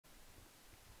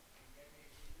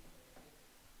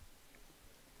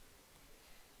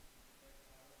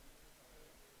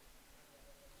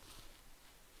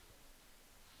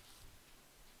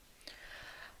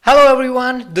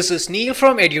everyone, this is Neil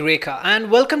from Edureka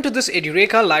and welcome to this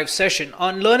Edureka live session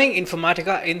on learning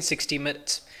Informatica in 60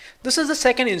 minutes. This is the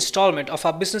second installment of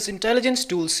our Business Intelligence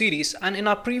Tools series, and in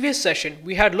our previous session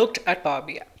we had looked at Power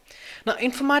BI. Now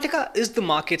Informatica is the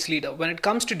market's leader when it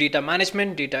comes to data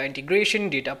management, data integration,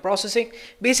 data processing,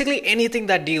 basically anything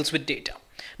that deals with data.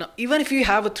 Now even if you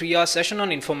have a 3-hour session on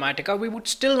Informatica, we would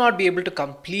still not be able to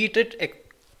complete it,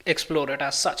 explore it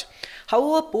as such.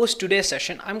 However, post today's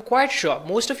session, I'm quite sure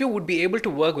most of you would be able to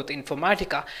work with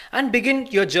Informatica and begin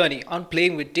your journey on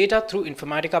playing with data through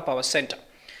Informatica PowerCenter.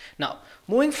 Now,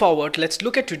 moving forward, let's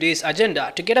look at today's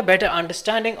agenda to get a better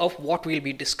understanding of what we'll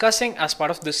be discussing as part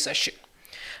of this session.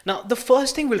 Now, the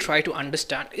first thing we'll try to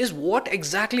understand is what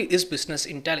exactly is business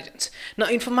intelligence. Now,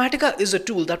 Informatica is a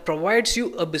tool that provides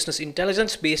you a business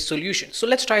intelligence based solution. So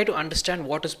let's try to understand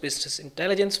what is business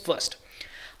intelligence first.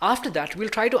 After that, we'll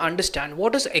try to understand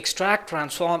what is extract,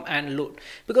 transform and load,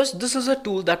 because this is a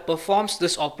tool that performs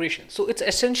this operation. So it's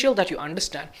essential that you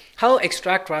understand how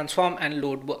extract, transform and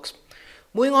load works.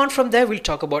 Moving on from there, we'll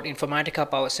talk about Informatica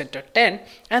PowerCenter 10,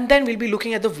 and then we'll be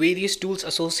looking at the various tools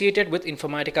associated with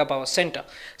Informatica PowerCenter,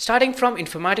 starting from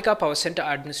Informatica PowerCenter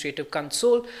Administrative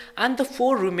Console, and the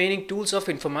 4 remaining tools of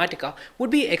Informatica would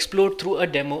be explored through a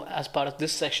demo as part of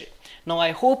this session. Now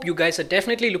I hope you guys are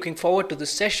definitely looking forward to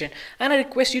this session, and I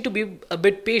request you to be a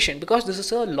bit patient because this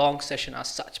is a long session as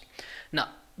such. Now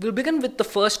we'll begin with the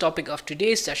first topic of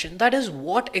today's session, that is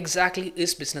what exactly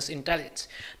is business intelligence.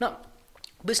 Now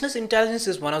business intelligence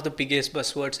is one of the biggest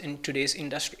buzzwords in today's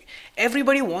industry.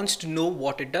 Everybody wants to know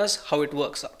what it does, how it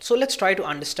works out. So let's try to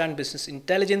understand business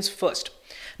intelligence first.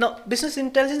 Now, business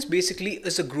intelligence basically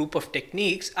is a group of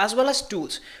techniques as well as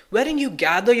tools wherein you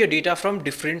gather your data from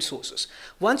different sources.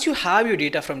 Once you have your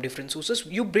data from different sources,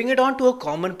 you bring it onto a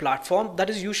common platform that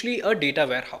is usually a data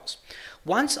warehouse.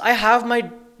 Once I have my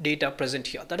data present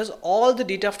here, that is all the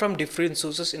data from different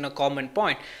sources in a common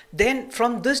point, then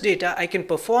from this data I can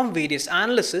perform various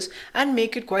analysis and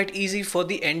make it quite easy for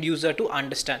the end user to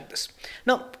understand this.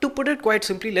 Now to put it quite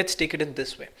simply, let's take it in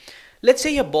this way. Let's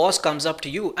say your boss comes up to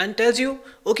you and tells you,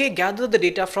 okay, gather the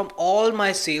data from all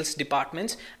my sales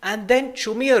departments and then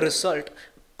show me a result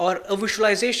or a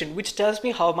visualization which tells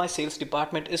me how my sales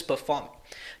department is performing.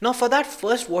 Now for that,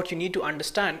 first what you need to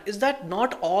understand is that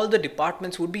not all the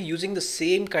departments would be using the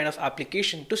same kind of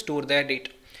application to store their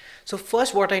data. So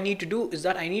first what I need to do is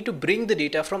that I need to bring the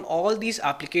data from all these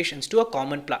applications to a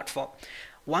common platform.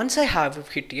 Once I have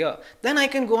it here, then I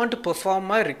can go on to perform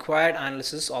my required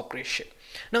analysis operation.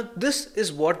 Now this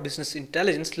is what business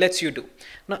intelligence lets you do.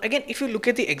 Now again, if you look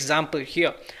at the example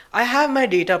here, I have my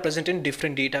data present in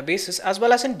different databases as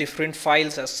well as in different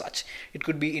files as such. It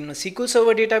could be in a SQL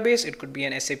Server database, it could be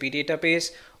an SAP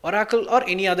database, Oracle or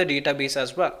any other database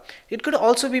as well. It could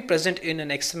also be present in an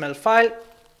XML file,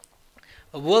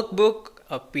 a workbook,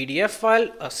 a PDF file,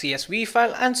 a CSV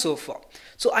file and so forth.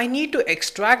 So I need to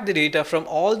extract the data from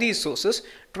all these sources,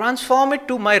 transform it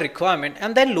to my requirement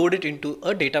and then load it into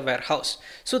a data warehouse.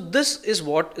 So this is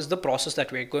what is the process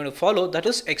that we're going to follow, that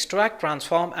is extract,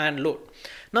 transform and load.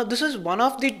 Now this is one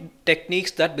of the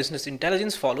techniques that business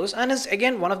intelligence follows and is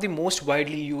again one of the most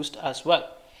widely used as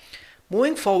well.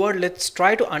 Moving forward, let's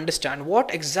try to understand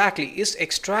what exactly is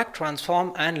extract,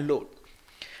 transform and load.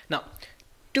 Now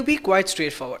to be quite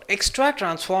straightforward, extract,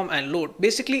 transform and load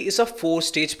basically is a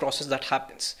 4-stage process that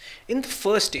happens. In the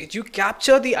first stage, you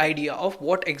capture the idea of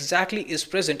what exactly is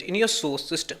present in your source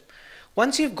system.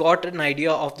 Once you've got an idea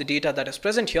of the data that is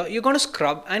present here, you're going to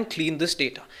scrub and clean this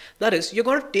data. That is, you're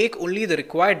going to take only the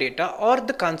required data or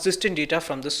the consistent data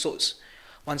from the source.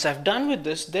 Once I've done with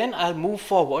this, then I'll move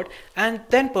forward and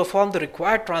then perform the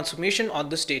required transformation on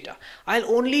this data. I'll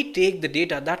only take the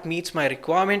data that meets my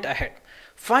requirement ahead.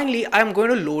 Finally, I'm going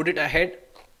to load it ahead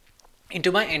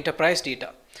into my enterprise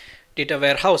data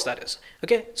warehouse, that is.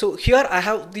 Okay, so here I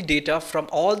have the data from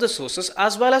all the sources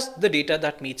as well as the data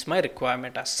that meets my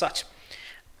requirement as such.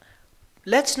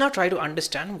 Let's now try to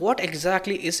understand what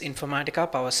exactly is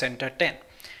Informatica PowerCenter 10.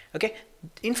 Okay,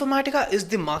 Informatica is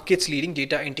the market's leading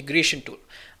data integration tool.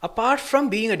 Apart from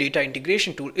being a data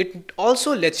integration tool, it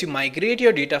also lets you migrate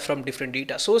your data from different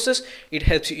data sources. It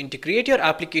helps you integrate your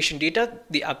application data,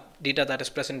 the data that is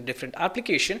present in different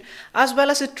application, as well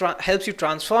as it helps you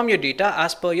transform your data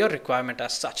as per your requirement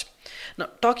as such. Now,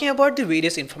 talking about the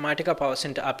various Informatica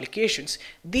PowerCenter applications,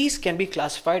 these can be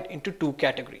classified into 2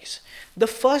 categories. The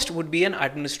first would be an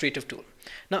administrative tool.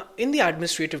 Now, in the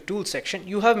administrative tools section,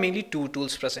 you have mainly 2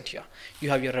 tools present here. You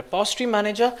have your repository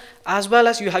manager as well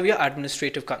as you have your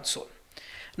administrative console.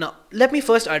 Now, let me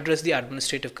first address the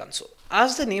administrative console.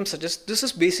 As the name suggests, this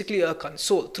is basically a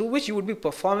console through which you would be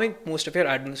performing most of your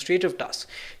administrative tasks.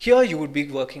 Here, you would be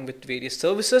working with various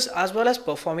services as well as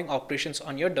performing operations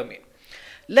on your domain.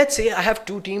 Let's say I have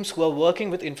two teams who are working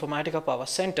with Informatica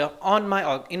PowerCenter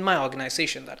in my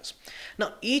organization, that is.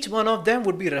 Now, each one of them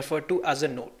would be referred to as a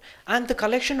node, and the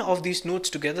collection of these nodes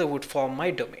together would form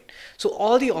my domain. So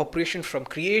all the operation from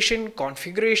creation,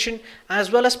 configuration,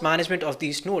 as well as management of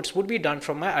these nodes would be done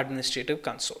from my administrative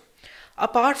console.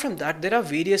 Apart from that, there are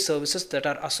various services that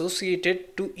are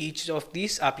associated to each of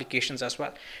these applications as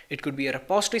well. It could be a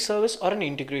repository service or an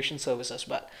integration service as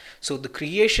well. So the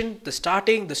creation, the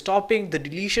starting, the stopping, the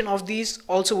deletion of these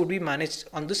also would be managed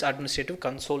on this administrative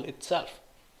console itself.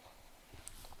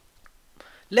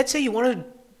 Let's say you want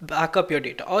to back up your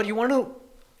data or you want to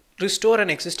restore an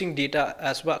existing data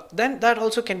as well, then that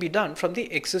also can be done from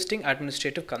the existing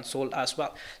administrative console as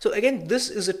well. So again, this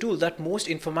is a tool that most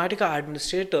Informatica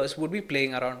administrators would be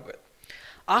playing around with.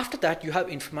 After that, you have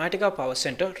Informatica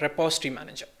PowerCenter Repository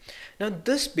Manager. Now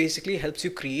this basically helps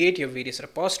you create your various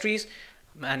repositories,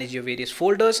 manage your various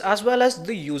folders, as well as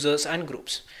the users and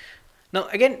groups. Now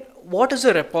again, what is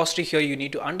a repository here you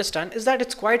need to understand is that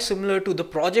it's quite similar to the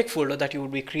project folder that you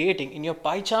would be creating in your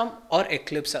PyCharm or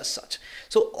Eclipse as such.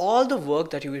 So all the work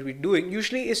that you will be doing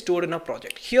usually is stored in a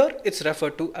project. Here it's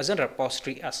referred to as a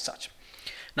repository as such.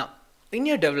 Now in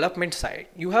your development side,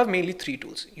 you have mainly three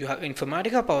tools. You have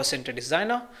Informatica PowerCenter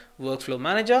Designer, Workflow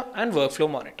Manager, and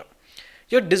Workflow Monitor.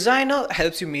 Your designer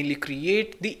helps you mainly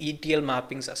create the ETL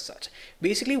mappings as such.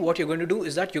 Basically what you're going to do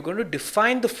is that you're going to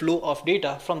define the flow of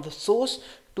data from the source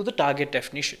to the target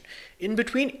definition. In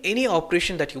between, any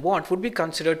operation that you want would be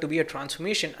considered to be a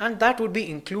transformation, and that would be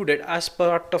included as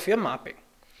part of your mapping.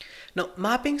 Now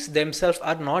mappings themselves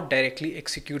are not directly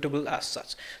executable as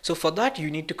such. So for that you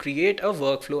need to create a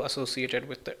workflow associated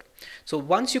with it. So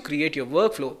once you create your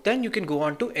workflow, then you can go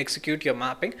on to execute your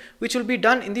mapping, which will be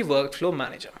done in the Workflow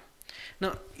Manager.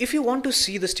 Now, if you want to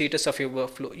see the status of your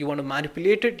workflow, you want to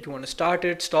manipulate it, you want to start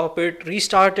it, stop it,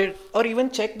 restart it, or even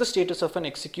check the status of an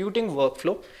executing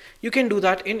workflow, you can do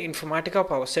that in Informatica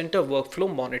PowerCenter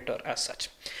Workflow Monitor as such.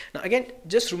 Now again,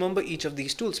 just remember each of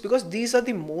these tools because these are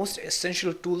the most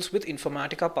essential tools with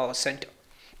Informatica PowerCenter.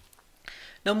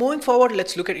 Now moving forward,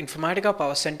 let's look at Informatica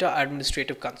PowerCenter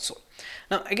Administrative Console.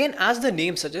 Now again, as the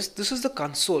name suggests, this is the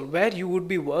console where you would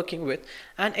be working with,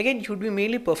 and again you would be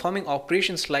mainly performing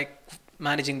operations like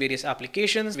managing various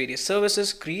applications, various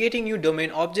services, creating new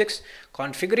domain objects,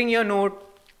 configuring your node,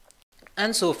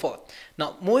 and so forth.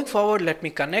 Now moving forward, let me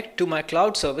connect to my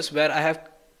cloud service where I have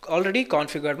already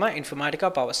configured my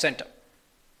Informatica PowerCenter.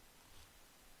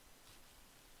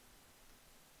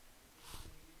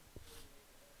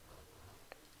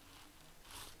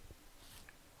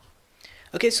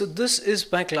 Okay, so this is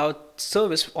my cloud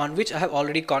service on which I have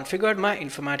already configured my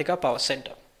Informatica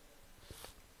PowerCenter.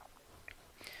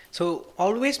 So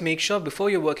always make sure before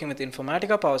you're working with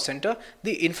Informatica PowerCenter,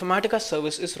 the Informatica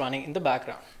service is running in the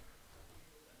background.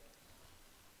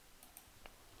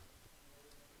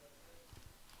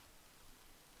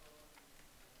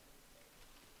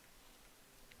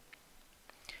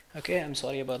 Okay, I'm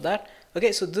sorry about that.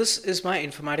 Okay, so this is my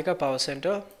Informatica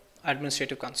PowerCenter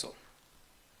Administrative Console.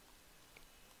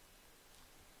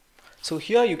 So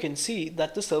here you can see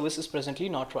that the service is presently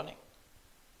not running.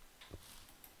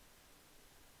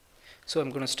 So I'm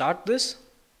going to start this.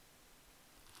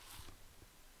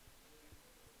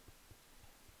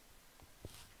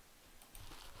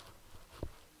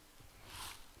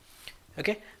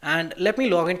 Okay, and let me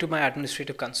log into my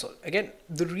administrative console. Again,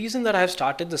 the reason that I have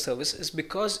started the service is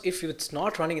because if it's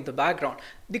not running in the background,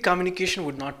 the communication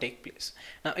would not take place.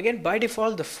 Now again, by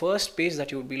default, the first page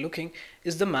that you would be looking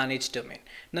is the manage domain.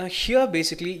 Now here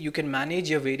basically you can manage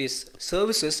your various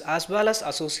services as well as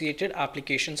associated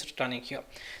applications running here.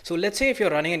 So let's say if you're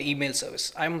running an email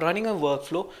service, I'm running a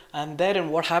workflow, and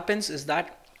therein what happens is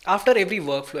that after every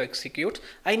workflow executes,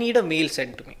 I need a mail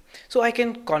sent to me. So I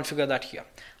can configure that here.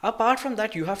 Apart from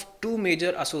that, you have two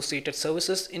major associated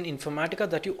services in Informatica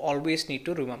that you always need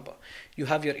to remember. You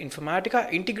have your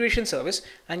Informatica integration service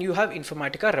and you have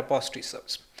Informatica repository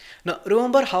service. Now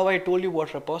remember how I told you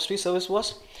what repository service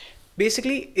was?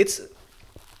 Basically it's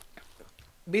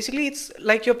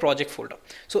like your project folder.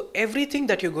 So everything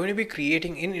that you're going to be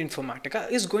creating in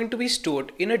Informatica is going to be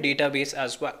stored in a database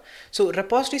as well. So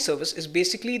repository service is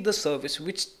basically the service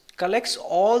which collects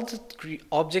all the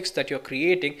objects that you're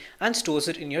creating and stores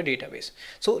it in your database.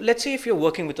 So let's say if you're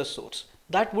working with a source,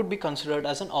 that would be considered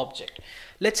as an object.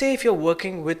 Let's say if you're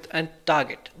working with a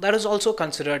target, that is also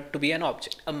considered to be an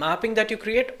object. A mapping that you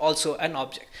create, also an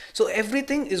object. So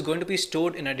everything is going to be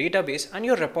stored in a database, and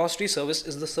your repository service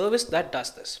is the service that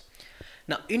does this.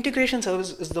 Now, integration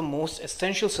service is the most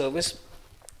essential service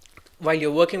while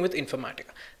you're working with Informatica.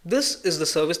 This is the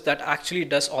service that actually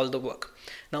does all the work.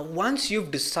 Now, once you've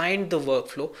designed the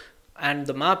workflow and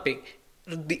the mapping,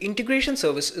 the integration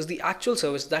service is the actual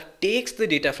service that takes the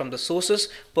data from the sources,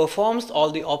 performs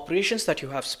all the operations that you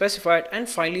have specified, and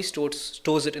finally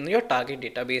stores it in your target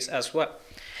database as well.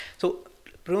 So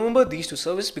remember these two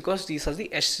services because these are the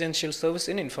essential service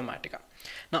in Informatica.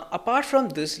 Now, apart from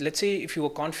this, let's say if you are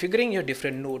configuring your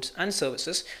different nodes and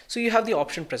services, so you have the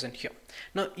option present here.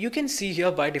 Now, you can see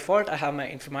here by default, I have my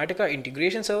Informatica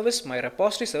integration service, my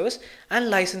repository service, and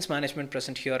license management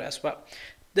present here as well.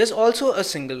 There's also a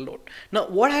single node. Now,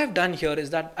 what I have done here is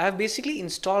that I have basically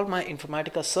installed my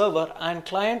Informatica server and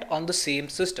client on the same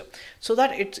system so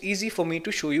that it's easy for me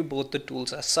to show you both the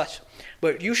tools as such.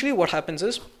 But usually what happens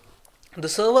is, the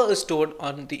server is stored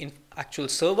on the actual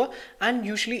server, and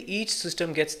usually each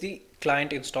system gets the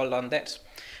client installed on theirs.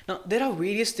 Now, there are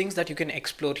various things that you can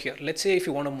explore here. Let's say if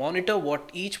you want to monitor what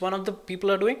each one of the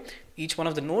people are doing, each one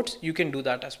of the nodes, you can do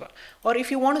that as well. Or if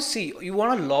you want to see, you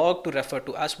want a log to refer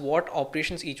to as what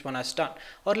operations each one has done.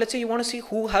 Or let's say you want to see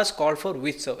who has called for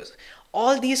which service.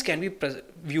 All these can be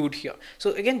viewed here.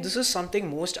 So again, this is something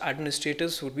most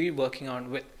administrators would be working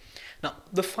on with. Now,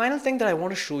 the final thing that I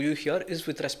want to show you here is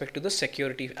with respect to the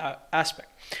security aspect.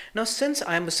 Now, since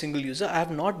I am a single user, I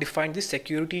have not defined the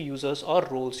security users or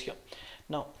roles here.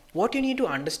 Now, what you need to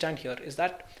understand here is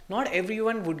that not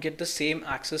everyone would get the same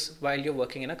access while you're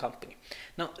working in a company.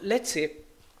 Now, let's say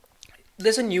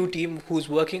there's a new team who's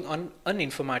working on an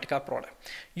Informatica product.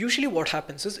 Usually what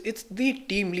happens is it's the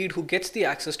team lead who gets the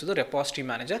access to the repository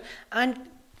manager, and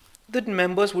the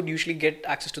members would usually get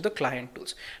access to the client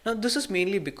tools. Now, this is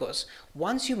mainly because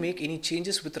once you make any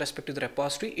changes with respect to the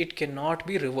repository, it cannot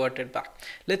be reverted back.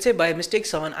 Let's say by mistake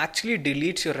someone actually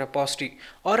deletes your repository,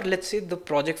 or let's say the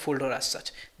project folder as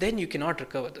such, then you cannot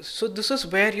recover this. So this is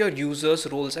where your users,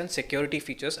 roles, and security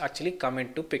features actually come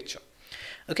into picture.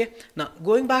 Okay, now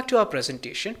going back to our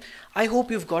presentation, I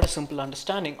hope you've got a simple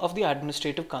understanding of the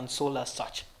administrative console as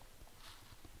such.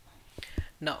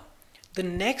 Now, the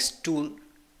next tools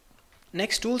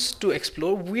to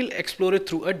explore, we'll explore it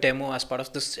through a demo as part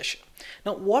of this session.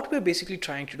 Now, what we're basically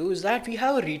trying to do is that we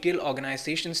have a retail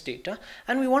organization's data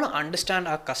and we want to understand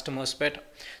our customers better.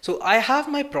 So I have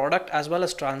my product as well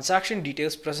as transaction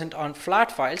details present on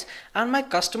flat files, and my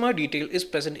customer detail is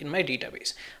present in my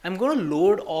database. I'm going to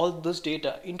load all this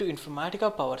data into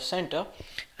Informatica PowerCenter,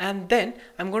 and then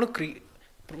I'm going to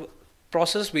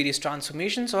process various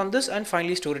transformations on this and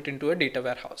finally store it into a data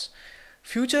warehouse.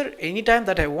 Future, anytime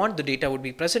that I want, the data would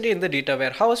be present in the data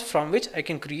warehouse from which I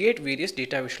can create various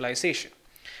data visualization.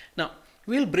 Now,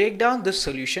 we'll break down this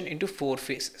solution into 4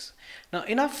 phases. Now,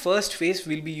 in our first phase,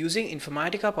 we'll be using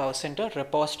Informatica PowerCenter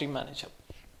Repository Manager.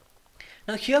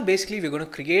 Now, here basically we're going to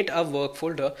create a work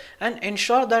folder and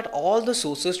ensure that all the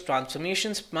sources,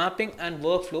 transformations, mapping, and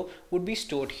workflow would be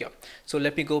stored here. So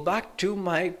let me go back to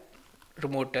my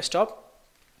remote desktop.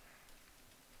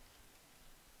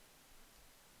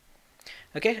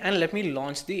 Okay, and let me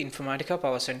launch the Informatica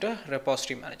PowerCenter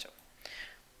Repository Manager.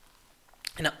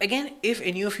 Now again, if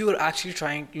any of you are actually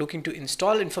looking to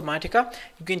install Informatica,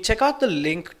 you can check out the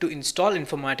link to install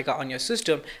Informatica on your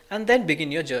system and then begin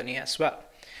your journey as well.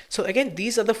 So again,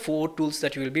 these are the 4 tools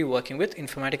that you will be working with: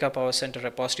 Informatica PowerCenter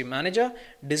Repository Manager,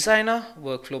 Designer,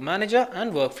 Workflow Manager,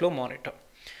 and Workflow Monitor.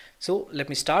 So let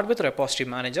me start with Repository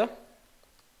Manager.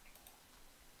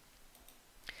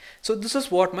 So this is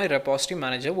what my repository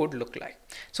manager would look like.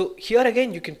 So here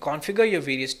again, you can configure your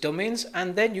various domains,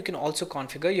 and then you can also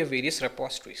configure your various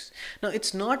repositories. Now,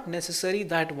 it's not necessary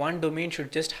that one domain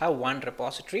should just have one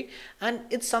repository, and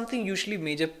it's something usually in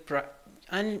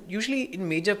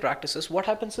major practices, what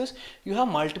happens is you have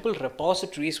multiple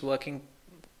repositories working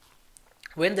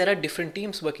when there are different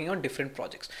teams working on different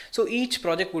projects. So each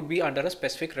project would be under a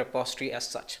specific repository as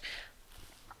such.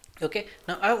 Okay,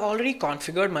 now I've already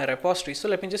configured my repository, so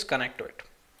let me just connect to it.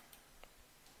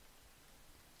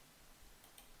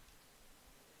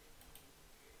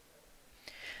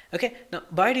 Okay, now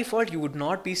by default you would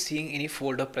not be seeing any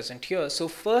folder present here. So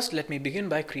first let me begin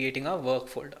by creating a work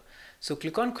folder. So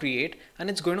click on create, and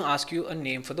it's going to ask you a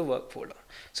name for the work folder.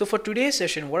 So for today's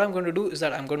session, what I'm going to do is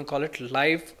that I'm going to call it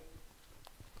live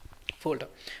folder.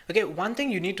 Okay, one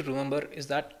thing you need to remember is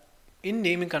that in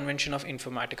naming convention of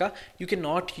Informatica, you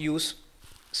cannot use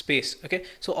space. Okay,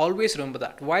 so always remember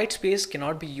that white space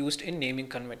cannot be used in naming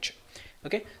convention.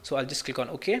 Okay, so I'll just click on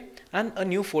OK and a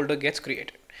new folder gets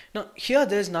created. Now here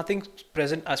there is nothing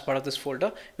present as part of this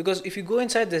folder, because if you go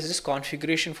inside, there's this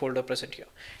configuration folder present here.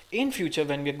 In future,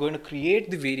 when we're going to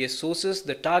create the various sources,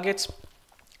 the targets,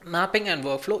 mapping and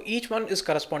workflow, each one is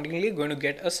correspondingly going to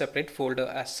get a separate folder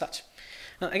as such.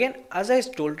 Now again, as I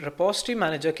told, repository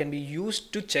manager can be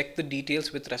used to check the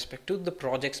details with respect to the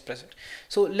projects present.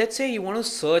 So let's say you want to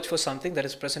search for something that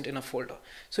is present in a folder,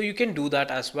 so you can do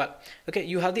that as well. Okay,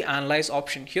 you have the analyze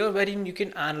option here, wherein you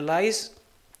can analyze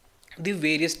the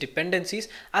various dependencies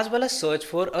as well as search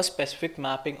for a specific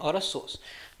mapping or a source.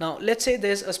 Now let's say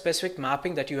there's a specific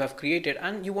mapping that you have created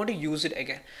and you want to use it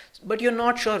again, but you're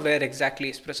not sure where exactly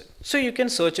it's present. So you can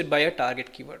search it by a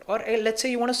target keyword, or let's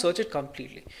say you want to search it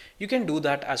completely. You can do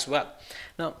that as well.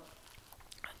 Now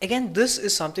again, this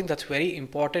is something that's very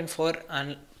important for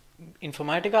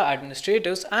Informatica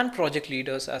administrators and project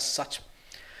leaders as such.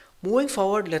 Moving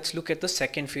forward, let's look at the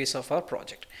second phase of our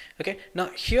project. Okay,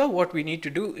 now here what we need to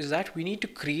do is that we need to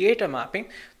create a mapping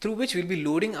through which we'll be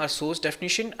loading our source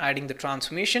definition, adding the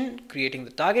transformation, creating the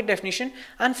target definition,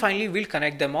 and finally we'll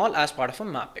connect them all as part of a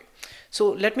mapping. So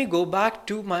let me go back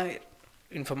to my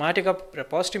Informatica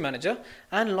repository manager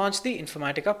and launch the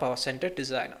Informatica PowerCenter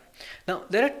designer. Now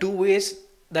there are two ways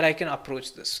that I can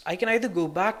approach this. I can either go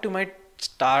back to my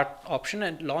start option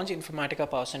and launch Informatica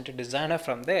PowerCenter designer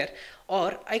from there,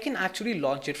 or I can actually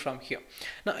launch it from here.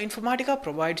 Now Informatica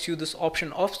provides you this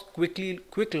option of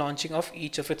quick launching of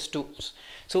each of its tools.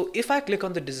 So if I click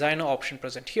on the designer option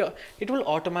present here, it will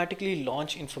automatically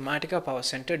launch Informatica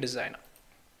PowerCenter designer.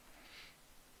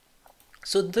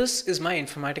 So this is my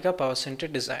Informatica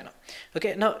PowerCenter designer.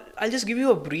 Okay, now I'll just give you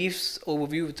a brief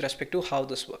overview with respect to how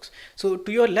this works. So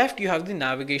to your left, you have the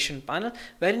navigation panel,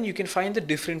 wherein you can find the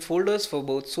different folders for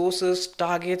both sources,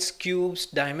 targets, cubes,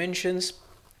 dimensions,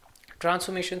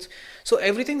 transformations. So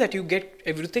everything that you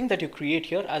create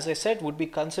here, as I said, would be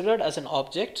considered as an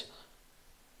object,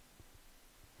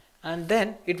 and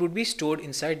then it would be stored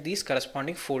inside these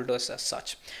corresponding folders as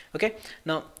such. Okay,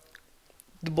 now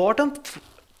the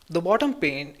bottom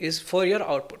pane is for your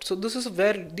output. So this is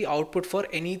where the output for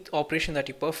any operation that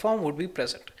you perform would be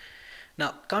present.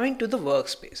 Now coming to the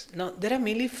workspace. Now there are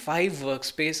mainly 5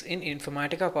 workspaces in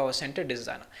Informatica PowerCenter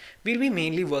designer. We'll be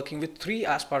mainly working with 3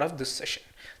 as part of this session.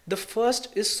 The first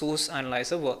is source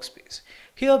analyzer workspace.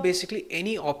 Here basically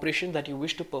any operation that you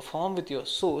wish to perform with your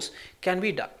source can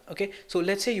be done. Okay, so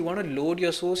let's say you want to load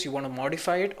your source, you want to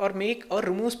modify it, or make or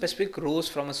remove specific rows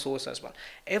from a source as well.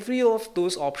 Every of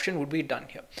those options would be done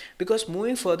here, because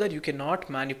moving further you cannot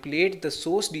manipulate the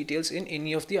source details in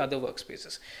any of the other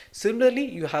workspaces. Similarly,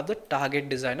 you have the target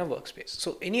designer workspace.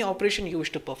 So any operation you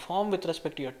wish to perform with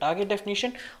respect to your target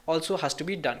definition also has to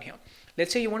be done here.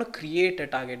 Let's say you want to create a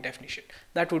target definition,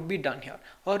 that would be done here.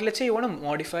 Or let's say you want to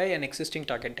modify an existing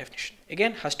target definition,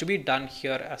 again has to be done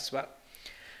here as well.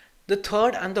 The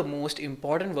third and the most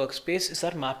important workspace is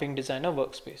our mapping designer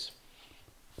workspace.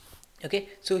 Okay,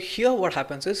 so here what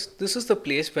happens is, this is the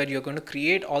place where you're going to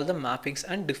create all the mappings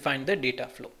and define the data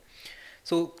flow.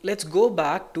 So let's go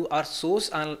back to our source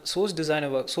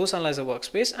analyzer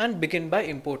workspace and begin by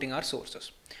importing our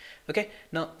sources. Okay,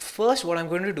 now first what I'm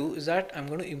going to do is that I'm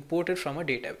going to import it from a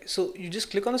database. So you just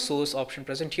click on the source option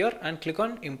present here and click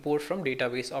on import from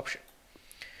database option.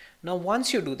 Now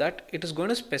once you do that, it is going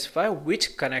to specify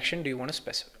which connection do you want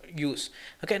to use.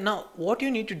 Okay, now what you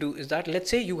need to do is that,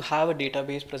 let's say you have a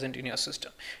database present in your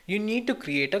system. You need to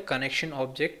create a connection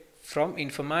object from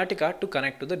Informatica to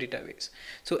connect to the database.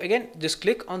 So again, just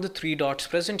click on the 3 dots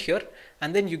present here,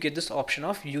 and then you get this option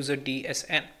of user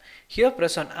DSN. Here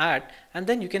press on add, and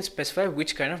then you can specify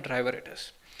which kind of driver it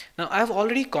is. Now I have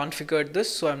already configured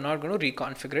this, so I'm not going to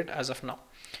reconfigure it as of now.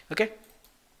 Okay,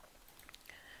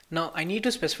 now I need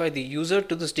to specify the user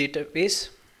to this database.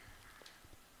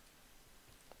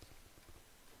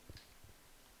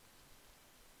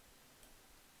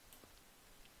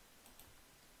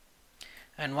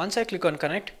 And once I click on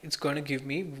connect, it's going to give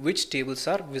me which tables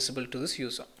are visible to this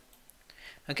user.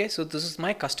 Okay, so this is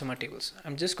my customer tables.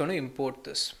 I'm just going to import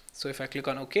this. So if I click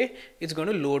on OK, it's going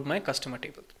to load my customer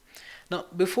table. Now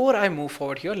before I move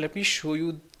forward here, let me show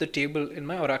you the table in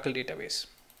my Oracle database.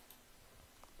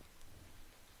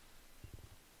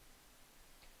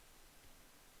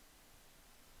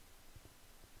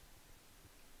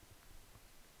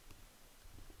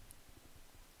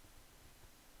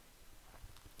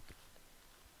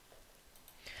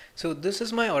 So this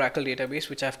is my Oracle database,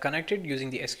 which I've connected using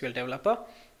the SQL developer.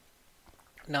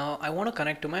 Now I want to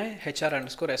connect to my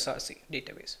HR_SRC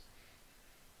database.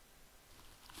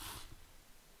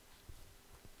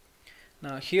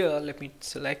 Now here, let me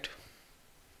select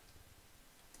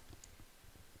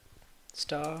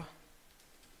star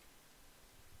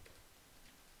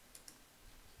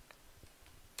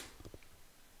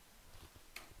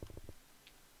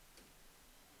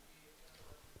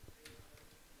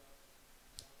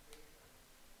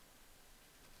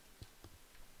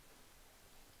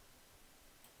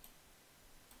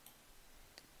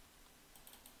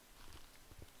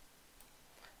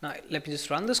Now let me just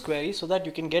run this query so that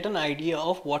you can get an idea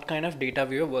of what kind of data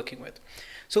we are working with.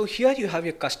 So here you have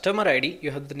your customer ID,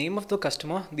 you have the name of the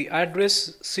customer, the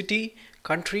address, city,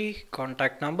 country,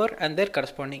 contact number, and their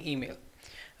corresponding email.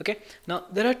 Okay, now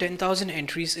there are 10,000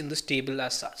 entries in this table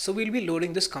as such. So we'll be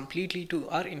loading this completely to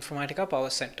our Informatica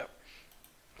PowerCenter.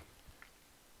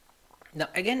 Now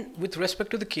again, with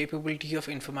respect to the capability of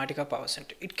Informatica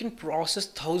PowerCenter, it can process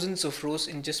thousands of rows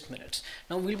in just minutes.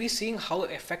 Now we'll be seeing how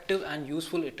effective and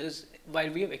useful it is while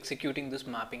we are executing this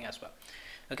mapping as well.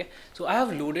 Okay, so I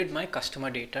have loaded my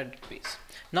customer database.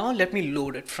 Now let me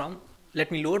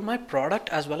load my product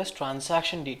as well as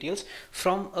transaction details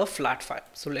from a flat file.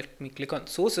 So let me click on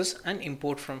sources and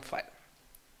import from file.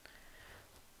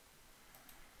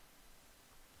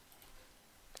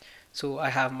 So I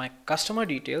have my customer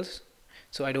details.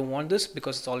 So I don't want this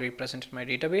because it's already present in my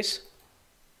database.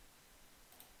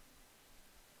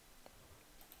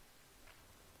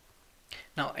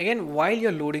 Now again, while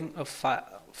you're loading a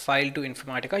file to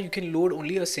Informatica, you can load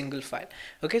only a single file.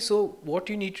 Okay, so what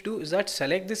you need to do is that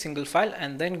select the single file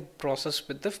and then process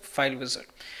with the file wizard.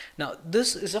 Now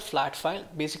this is a flat file,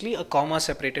 basically a comma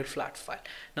separated flat file.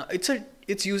 Now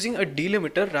it's using a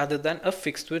delimiter rather than a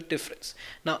fixed width difference.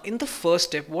 Now in the first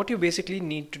step, what you basically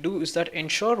need to do is that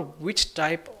ensure which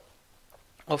type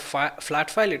of flat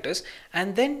file it is,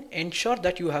 and then ensure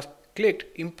that you have clicked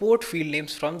import field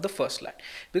names from the first line,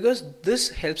 because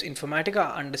this helps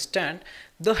Informatica understand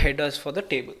the headers for the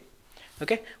table.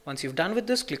 Okay, once you've done with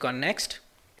this, click on next.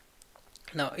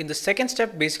 Now in the second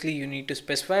step, basically you need to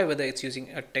specify whether it's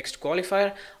using a text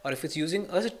qualifier or if it's using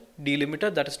a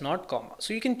delimiter that is not comma.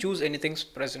 So you can choose anything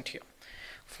present here.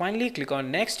 Finally click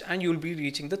on next and you'll be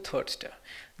reaching the third step.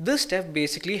 This step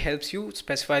basically helps you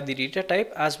specify the data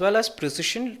type as well as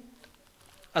precision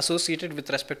associated with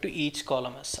respect to each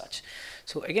column as such.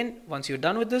 So again, once you're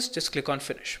done with this, just click on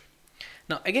finish.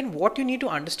 Now again, what you need to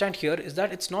understand here is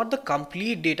that it's not the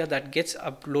complete data that gets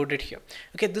uploaded here.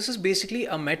 Okay, this is basically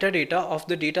a metadata of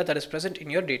the data that is present in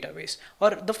your database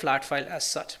or the flat file as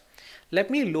such. Let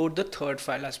me load the third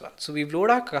file as well. So we've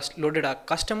loaded our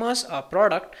customers, our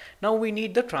product. Now we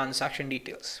need the transaction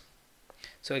details.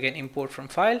 So again, import from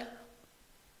file.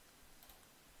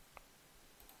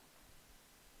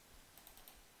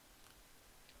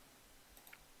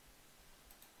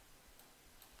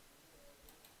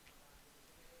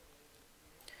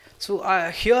 So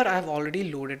here I have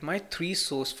already loaded my 3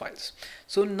 source files.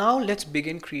 So now let's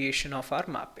begin creation of our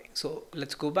mapping. So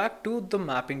let's go back to the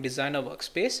mapping designer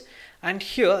workspace, and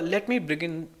here let me bring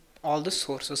in all the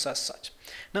sources as such.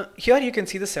 Now here you can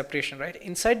see the separation, right?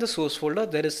 Inside the source folder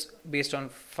there is based on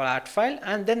flat file,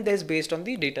 and then there's based on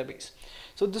the database.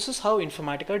 So this is how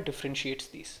Informatica differentiates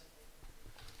these.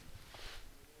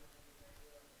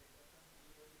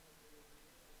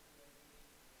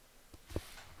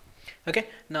 Okay,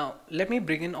 now let me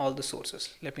bring in all the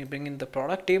sources. Let me bring in the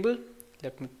product table.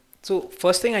 So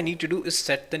first thing I need to do is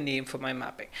set the name for my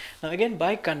mapping. Now again,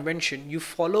 by convention,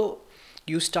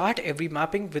 you start every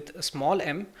mapping with a small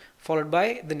m followed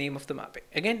by the name of the mapping.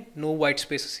 Again, no white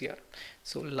spaces here.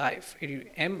 So live,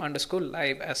 m underscore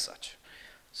live as such.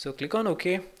 So click on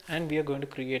OK, and we are going to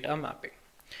create a mapping.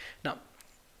 Now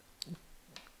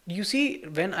you see,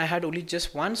 when I had only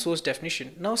just one source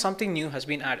definition, now something new has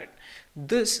been added.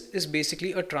 This is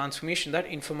basically a transformation that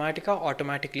Informatica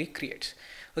automatically creates.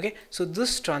 Okay, so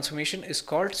this transformation is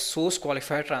called source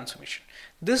qualifier transformation.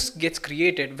 This gets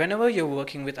created whenever you're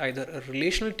working with either a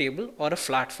relational table or a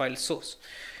flat file source.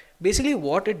 Basically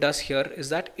what it does here is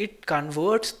that it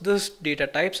converts the data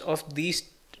types of these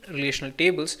relational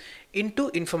tables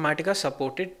into Informatica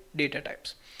supported data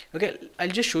types. Okay, I'll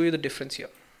just show you the difference here.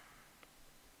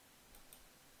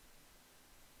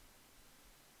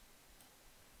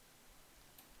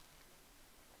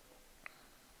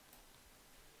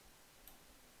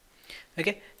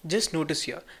 Okay, just notice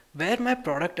here where my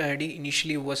product ID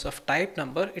initially was of type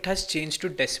number, it has changed to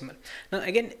decimal. Now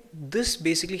again, this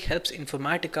basically helps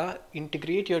Informatica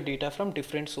integrate your data from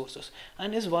different sources,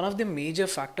 and is one of the major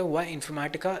factor why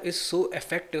Informatica is so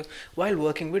effective while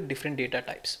working with different data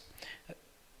types,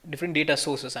 different data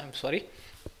sources, I'm sorry.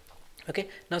 Okay,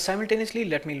 now simultaneously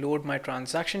let me load my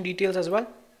transaction details as well.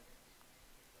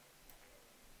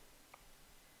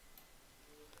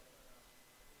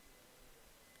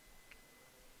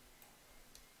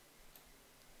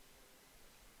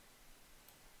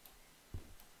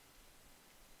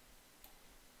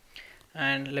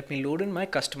 And let me load in my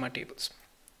customer tables.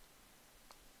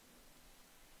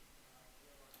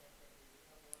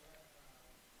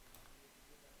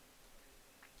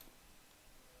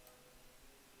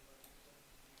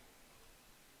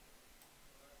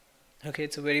 Okay,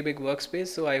 it's a very big workspace,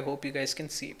 so I hope you guys can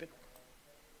see it.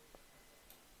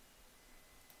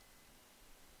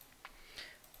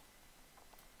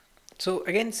 So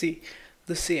again, see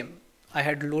the same. I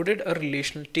had loaded a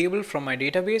relational table from my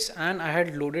database and I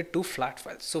had loaded two flat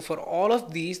files. So for all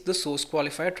of these, the source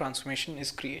qualifier transformation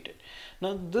is created.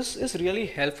 Now this is really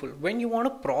helpful when you want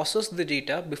to process the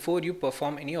data before you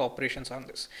perform any operations on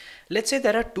this. Let's say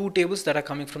there are two tables that are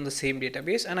coming from the same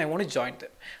database and I want to join them.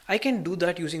 I can do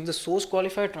that using the source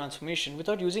qualifier transformation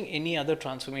without using any other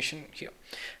transformation here.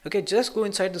 Okay, just go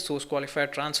inside the source qualifier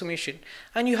transformation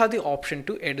and you have the option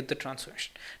to edit the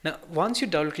transformation. Now once you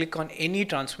double click on any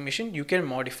transformation, you can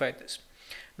modify this.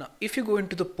 Now if you go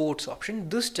into the ports option,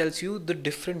 this tells you the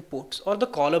different ports or the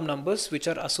column numbers which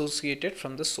are associated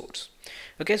from the source.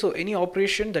 Okay, so any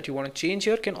operation that you want to change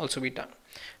here can also be done.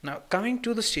 Now coming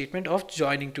to the statement of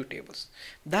joining two tables,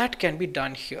 that can be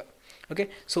done here. Okay,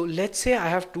 so let's say I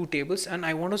have two tables and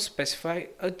I want to specify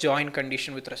a join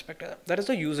condition with respect to them. That is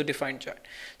the user defined join.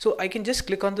 So I can just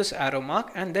click on this arrow mark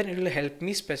and then it will help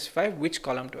me specify which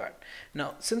column to add.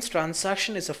 Now since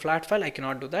transaction is a flat file, I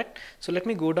cannot do that. So let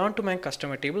me go down to my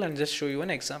customer table and just show you an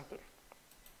example.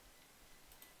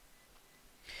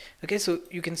 Okay, so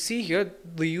you can see here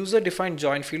the user defined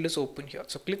join field is open here.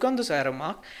 So click on this arrow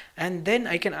mark and then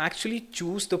I can actually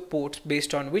choose the ports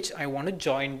based on which I want to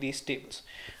join these tables.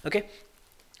 Okay,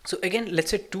 so again,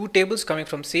 let's say two tables coming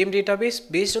from same database.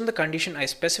 Based on the condition I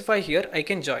specify here, I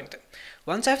can join them.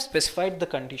 Once I've specified the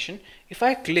condition, if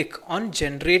I click on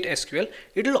generate SQL,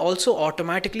 it will also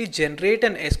automatically generate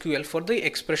an SQL for the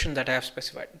expression that I have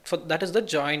specified. That is the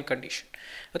join condition.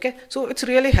 Okay, so it's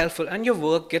really helpful and your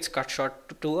work gets cut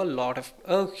short to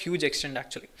a huge extent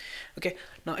actually. Okay,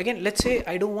 now again, let's say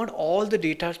I don't want all the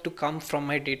data to come from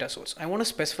my data source. I want to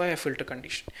specify a filter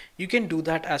condition. You can do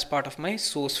that as part of my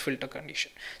source filter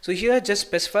condition. So here just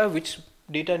specify which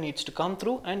data needs to come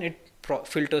through and it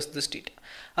filters this data.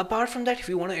 Apart from that, if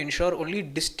you want to ensure only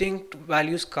distinct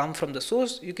values come from the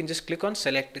source, you can just click on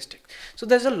select distinct. So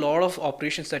there's a lot of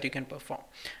operations that you can perform.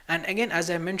 And again, as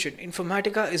I mentioned,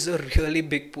 Informatica is a really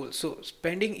big pool. So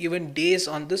spending even days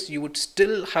on this, you would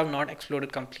still have not explored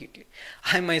it completely.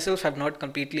 I myself have not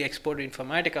completely explored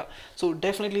Informatica. So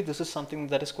definitely this is something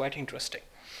that is quite interesting.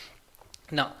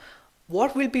 Now,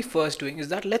 what we'll be first doing is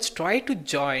that let's try to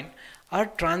join our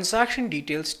transaction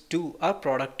details to our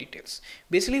product details.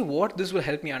 Basically what this will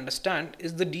help me understand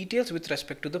is the details with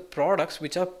respect to the products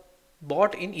which are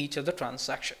bought in each of the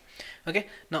transaction. Okay,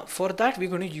 now for that we're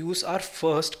going to use our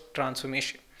first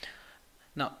transformation.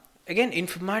 Now again,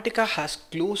 Informatica has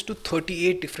close to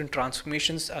 38 different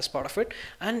transformations as part of it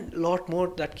and a lot more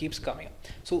that keeps coming up.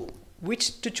 So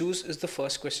which to choose is the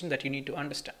first question that you need to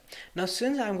understand. Now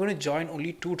since I'm going to join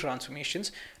only two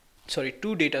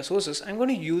data sources, I'm going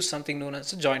to use something known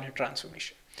as a joiner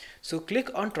transformation. So click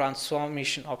on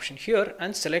transformation option here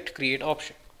and select create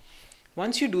option.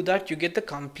 Once you do that, you get the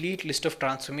complete list of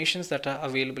transformations that are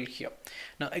available here.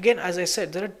 Now again, as I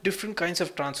said, there are different kinds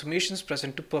of transformations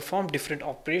present to perform different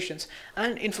operations,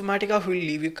 and Informatica will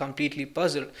leave you completely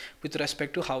puzzled with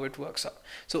respect to how it works out.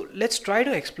 So let's try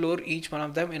to explore each one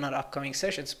of them in our upcoming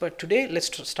sessions, but today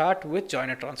let's start with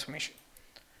joiner transformation.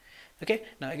 Okay,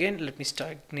 now again, let me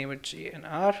name it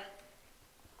JNR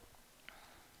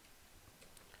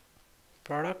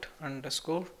product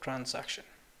underscore transaction.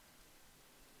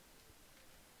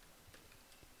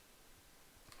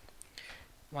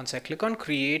 Once I click on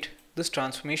create, this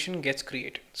transformation gets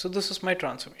created. So this is my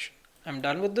transformation. I'm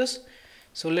done with this.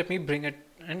 So let me bring it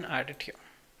and add it here.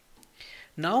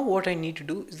 Now what I need to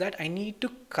do is that I need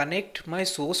to connect my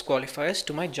source qualifiers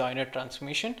to my joiner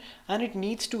transformation, and it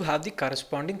needs to have the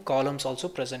corresponding columns also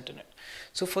present in it.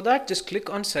 So for that, just click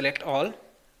on select all,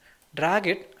 drag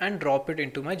it and drop it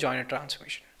into my joiner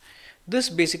transformation. This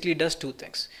basically does two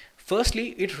things.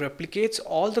 Firstly, it replicates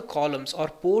all the columns or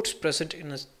ports present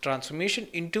in a transformation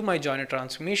into my joiner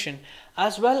transformation,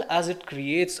 as well as it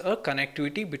creates a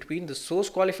connectivity between the source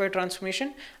qualifier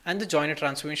transformation and the joiner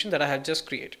transformation that I have just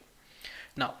created.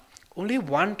 Now, only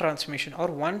one transformation or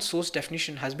one source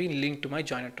definition has been linked to my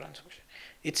joiner transformation.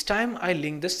 It's time I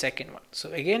link the second one.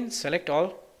 So again, select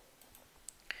all,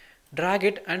 drag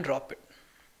it and drop it.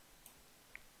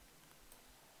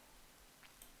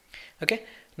 Okay,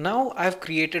 now I've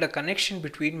created a connection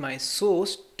between my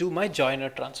source to my joiner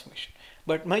transformation.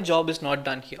 But my job is not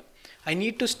done here. I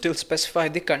need to still specify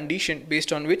the condition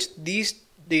based on which these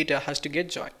data has to get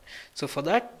joined. So for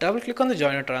that, double click on the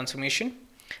joiner transformation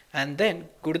and then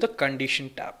go to the condition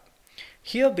tab.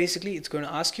 Here basically it's going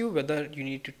to ask you whether you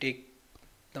need to take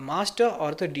the master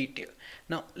or the detail.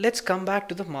 Now let's come back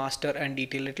to the master and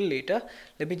detail a little later.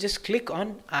 Let me just click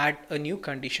on add a new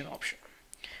condition option.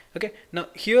 Okay, now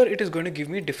here it is going to give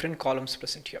me different columns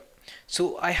present here.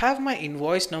 So I have my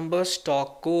invoice number,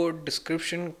 stock code,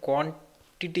 description,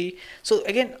 quantity. So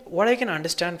again, what I can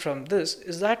understand from this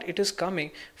is that it is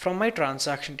coming from my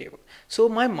transaction table. So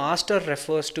my master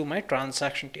refers to my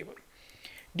transaction table.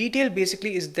 Detail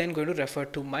basically is then going to refer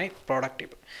to my product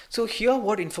table. So here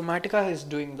what Informatica is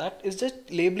doing, that is just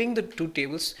labeling the two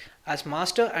tables as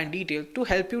master and detail to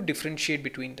help you differentiate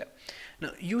between them.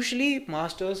 Now usually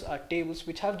masters are tables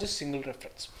which have just single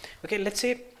reference. Okay, let's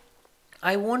say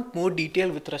I want more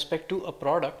detail with respect to a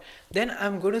product, then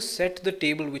I'm going to set the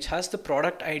table which has the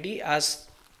product ID as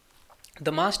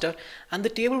the master and the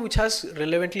table which has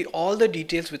relevantly all the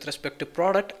details with respect to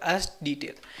product as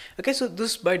detail. Okay, so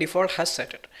this by default has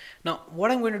set it. Now what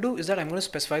I'm going to do is that I'm going to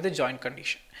specify the join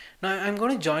condition. Now I'm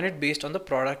going to join it based on the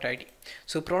product ID.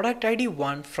 So product ID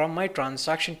 1 from my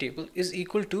transaction table is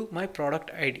equal to my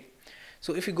product ID.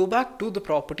 So if you go back to the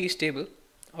properties table,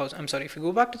 if you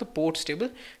go back to the ports table,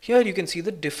 here you can see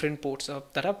the different ports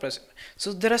that are present.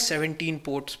 So there are 17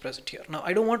 ports present here. Now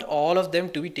I don't want all of them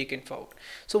to be taken forward.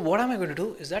 So what am I going to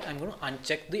do is that I'm going to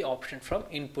uncheck the option from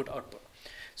input output.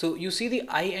 So you see the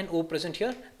I and O present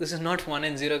here. This is not 1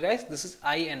 and 0 guys, this is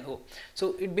I and O.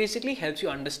 So it basically helps you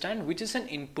understand which is an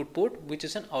input port, which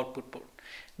is an output port.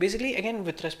 Basically again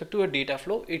with respect to a data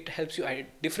flow, it helps you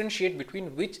differentiate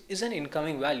between which is an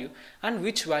incoming value and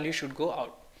which value should go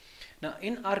out. Now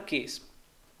in our case,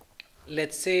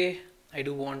 let's say I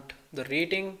do want the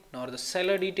rating nor the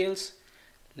seller details.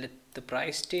 Let the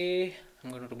price stay.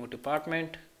 I'm going to remove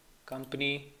department,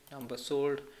 company, number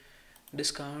sold,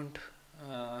 discount.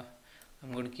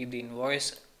 I'm going to keep the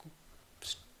invoice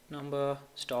number,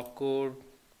 stock code.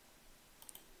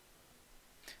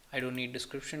 I don't need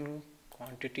description,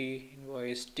 quantity,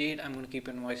 invoice date. I'm going to keep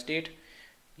invoice date,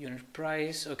 unit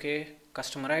price. Okay,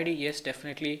 customer ID, yes,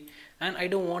 definitely. And I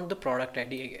don't want the product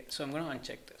ID again, so I'm going to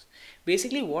uncheck this.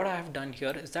 Basically what I have done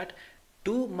here is that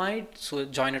to my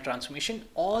joiner transformation,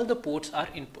 all the ports are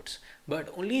inputs,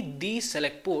 but only these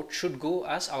select ports should go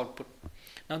as output.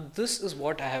 Now this is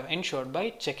what I have ensured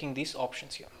by checking these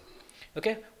options here.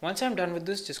 Okay, once I'm done with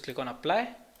this, just click on apply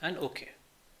and OK.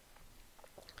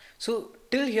 So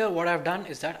till here what I've done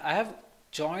is that I have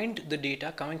joined the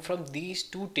data coming from these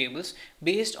two tables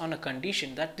based on a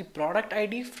condition that the product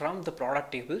ID from the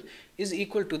product table is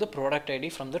equal to the product ID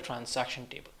from the transaction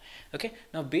table. Okay,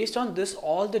 now based on this,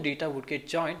 all the data would get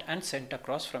joined and sent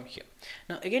across from here.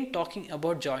 Now again, talking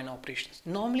about join operations,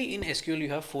 normally in SQL you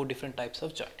have 4 different types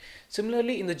of join.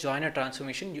 Similarly in the joiner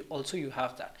transformation you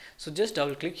have that. So just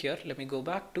double click here. Let me go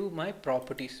back to my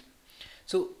properties.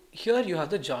 So here you have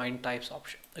the join types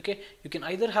option. Okay, you can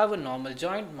either have a normal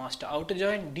join, master outer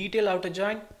join, detail outer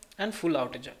join and full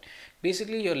outer join.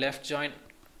 Basically your left join,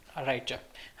 right join.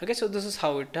 Okay, so this is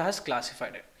how it has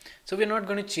classified it. So we're not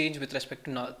going to change with respect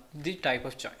to the type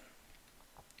of join.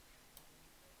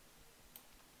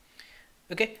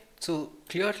 Okay, so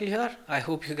clearly here, I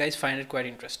hope you guys find it quite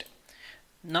interesting.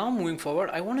 Now moving forward,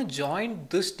 I want to join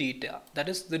this data, that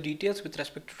is the details with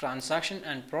respect to transaction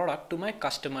and product, to my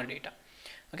customer data.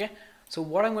 Okay, so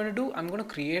what I'm going to do, I'm going to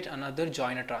create another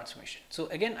joiner transformation. So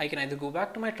again, I can either go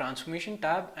back to my transformation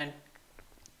tab and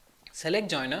select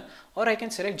joiner, or I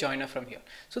can select joiner from here.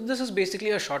 So this is basically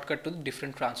a shortcut to the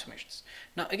different transformations.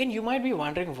 Now again, you might be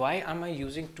wondering, why am I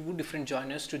using 2 different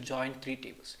joiners to join 3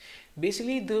 tables?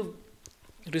 Basically the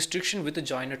restriction with the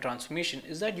joiner transformation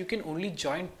is that you can only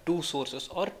join 2 sources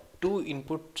or 2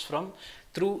 inputs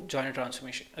through joiner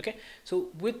transformation. Okay, so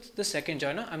with the second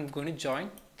joiner, I'm going to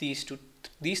join these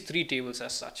 3 tables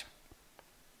as such.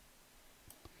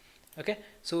 Okay,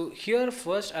 so here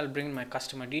first I'll bring my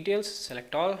customer details,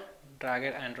 select all, drag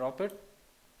it and drop it.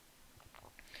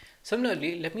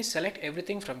 Similarly, let me select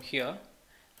everything from here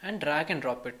and drag and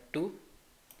drop it to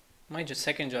my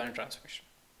second joiner transformation.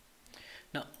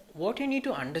 Now what you need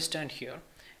to understand here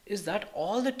is that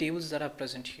all the tables that are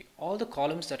present here, all the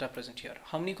columns that are present here,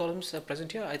 how many columns are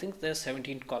present here? I think there are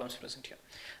 17 columns present here.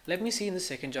 Let me see in the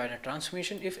second joiner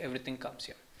transformation if everything comes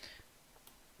here.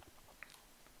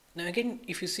 Now again,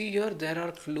 if you see here, there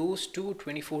are close to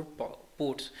 24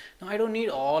 ports. Now I don't need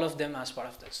all of them as part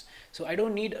of this. So I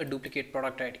don't need a duplicate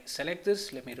product ID. Select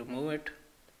this, let me remove it.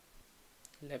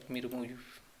 Let me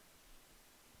remove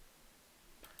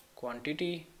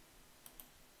quantity.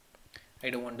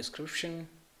 I don't want description.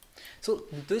 So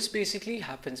this basically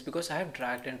happens because I have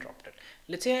dragged and dropped it.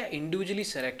 Let's say I individually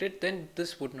select it, then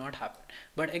this would not happen.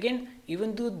 But again,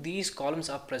 even though these columns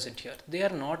are present here, they are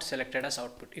not selected as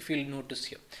output. If you'll notice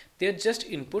here, they are just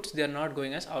inputs, they are not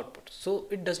going as output. So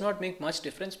it does not make much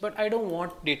difference, but I don't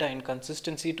want data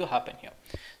inconsistency to happen here.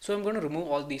 So I'm going to remove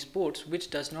all these ports which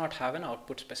does not have an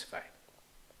output specified.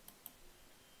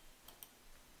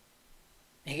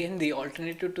 Again, the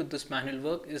alternative to this manual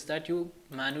work is that you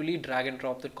manually drag and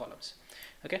drop the columns.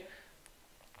 Okay.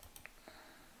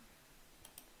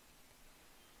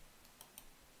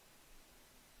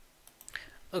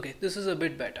 Okay, this is a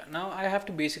bit better. Now I have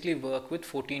to basically work with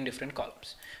 14 different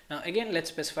columns. Now again, let's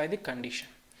specify the condition.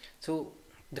 So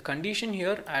the condition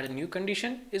here, add a new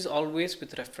condition, is always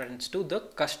with reference to the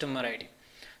customer ID.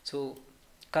 So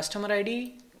customer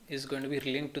ID is going to be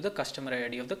linked to the customer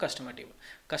ID of the customer table.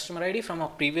 Customer ID from our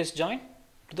previous join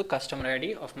to the customer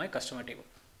ID of my customer table.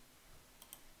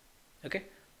 Okay.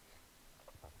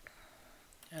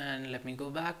 And let me go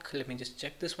back. Let me just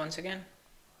check this once again.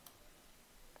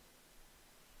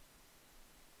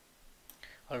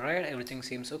 Alright, everything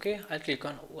seems okay. I'll click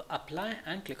on apply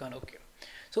and click on OK.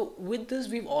 So with this,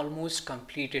 we've almost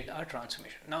completed our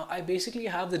transformation. Now I basically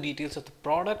have the details of the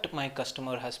product my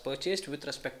customer has purchased with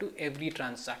respect to every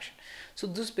transaction. So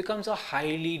this becomes a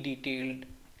highly detailed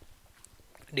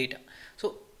data.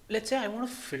 So let's say I want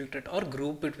to filter it or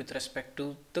group it with respect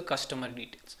to the customer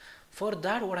details. For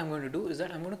that, what I'm going to do is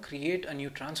that I'm going to create a new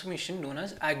transformation known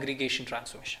as aggregation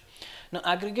transformation. Now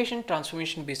aggregation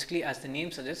transformation, basically as the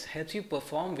name suggests, helps you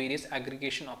perform various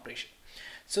aggregation operations.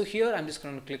 So here I'm just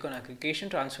going to click on aggregation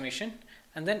transformation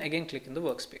and then again click in the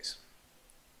workspace.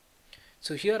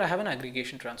 So here I have an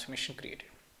aggregation transformation created.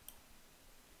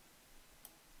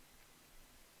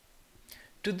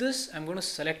 To this, I'm going to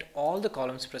select all the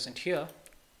columns present here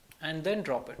and then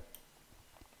drop it.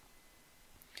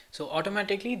 So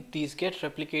automatically these get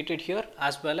replicated here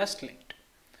as well as linked.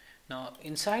 Now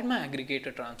inside my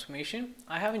aggregator transformation,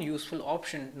 I have a useful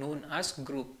option known as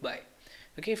group by.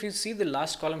 Okay, if you see the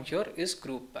last column here is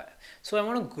group by. So I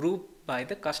want to group by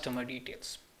the customer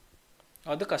details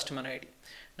or the customer ID.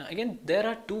 Now again, there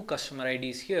are two customer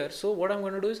IDs here. So what I'm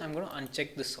going to do is I'm going to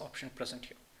uncheck this option present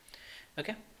here.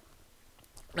 Okay.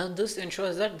 Now this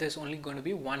ensures that there's only going to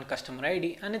be one customer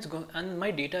ID and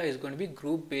my data is going to be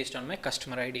grouped based on my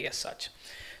customer ID as such.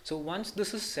 So once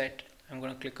this is set, I'm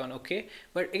going to click on OK.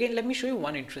 But again, let me show you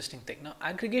one interesting thing. Now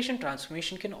aggregation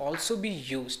transformation can also be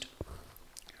used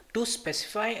to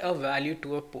specify a value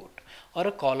to a port or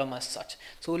a column as such.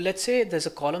 So let's say there's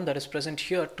a column that is present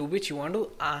here to which you want to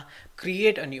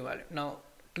create a new value. Now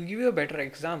to give you a better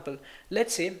example,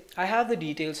 let's say I have the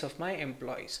details of my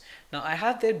employees. Now I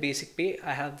have their basic pay,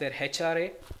 I have their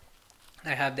HRA, I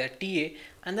have their TA,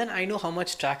 and then I know how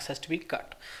much tax has to be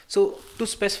cut. So to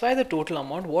specify the total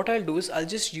amount, what I'll do is I'll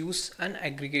just use an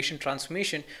aggregation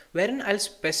transformation wherein I'll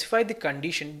specify the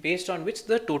condition based on which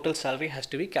the total salary has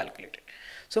to be calculated.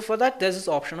 So for that, there's this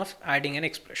option of adding an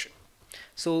expression.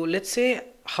 So let's say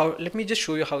let me just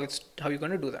show you how you're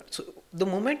going to do that. So the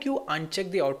moment you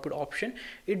uncheck the output option,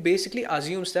 it basically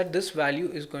assumes that this value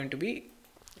is going to be,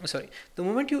 the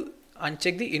moment you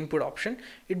uncheck the input option,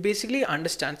 it basically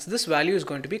understands this value is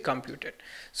going to be computed.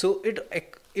 So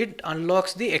it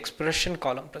unlocks the expression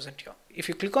column present here. If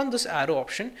you click on this arrow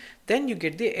option, then you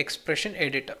get the expression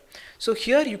editor. So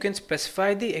here you can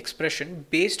specify the expression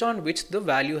based on which the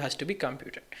value has to be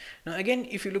computed. Now again,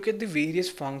 if you look at the various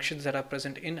functions that are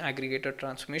present in aggregator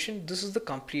transformation, this is the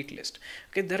complete list.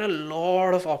 Okay, there are a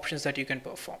lot of options that you can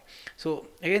perform. So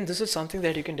again, this is something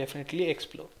that you can definitely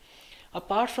explore.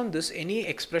 Apart from this, any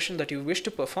expression that you wish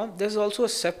to perform, there's also a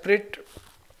separate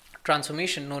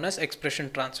transformation known as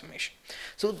expression transformation.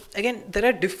 So again, there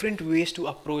are different ways to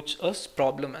approach a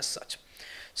problem as such.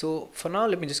 So for now,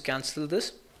 let me just cancel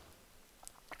this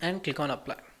and click on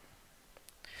apply.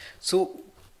 So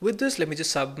with this, let me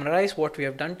just summarize what we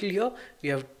have done till here. We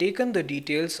have taken the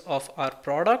details of our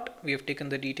product, we have taken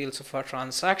the details of our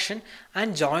transaction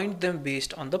and joined them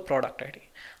based on the product ID.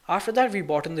 After that, we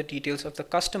brought in the details of the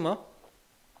customer,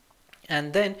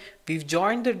 and then we've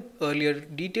joined the earlier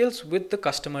details with the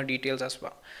customer details as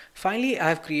well. Finally, I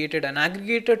have created an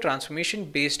aggregator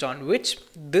transformation based on which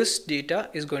this data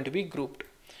is going to be grouped.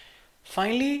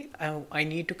 Finally, I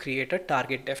need to create a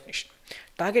target definition.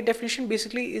 Target definition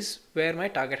basically is where my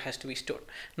target has to be stored.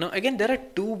 Now again, there are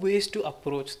two ways to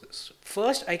approach this.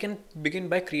 First, I can begin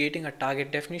by creating a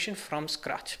target definition from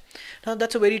scratch. Now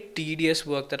that's a very tedious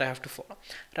work that I have to follow.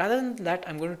 Rather than that,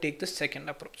 I'm going to take the second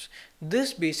approach.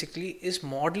 This basically is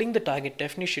modeling the target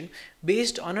definition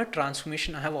based on a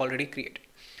transformation I have already created.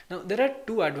 Now there are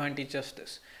two advantages of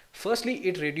this. Firstly,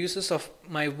 it reduces of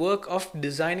my work of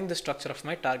designing the structure of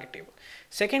my target table.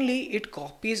 Secondly, it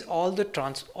copies all the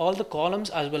columns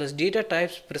as well as data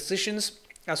types, precisions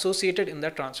associated in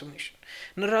that transformation.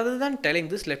 Now, rather than telling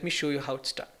this, let me show you how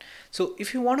it's done. So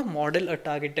if you want to model a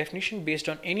target definition based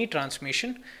on any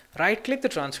transformation, right click the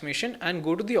transformation and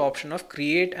go to the option of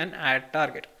create and add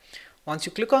target. Once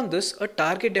you click on this, a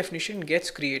target definition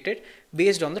gets created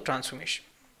based on the transformation.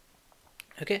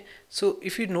 Okay, so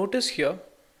if you notice here,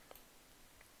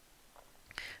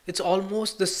 it's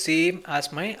almost the same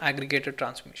as my aggregator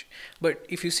transformation. But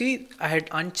if you see, I had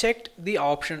unchecked the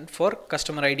option for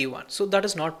customer ID 1, so that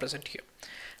is not present here.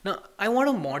 Now I want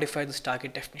to modify this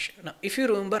target definition. Now if you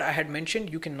remember, I had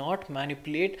mentioned you cannot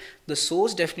manipulate the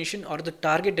source definition or the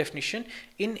target definition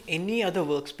in any other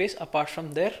workspace apart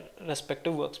from their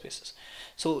respective workspaces.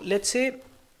 So let's say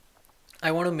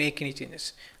I want to make any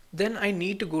changes. Then I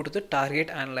need to go to the target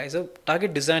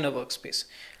designer workspace.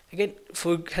 Again,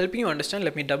 for helping you understand,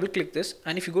 let me double click this,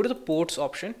 and if you go to the ports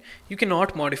option, you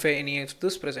cannot modify any of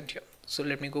this present here. So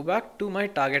let me go back to my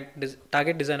target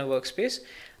designer workspace,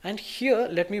 and here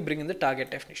let me bring in the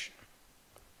target definition.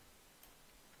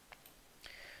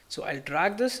 So I'll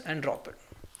drag this and drop it.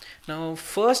 Now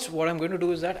first what I'm going to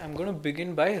do is that I'm going to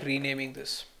begin by renaming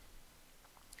this.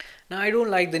 Now I don't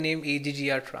like the name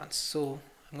AGGR trans, so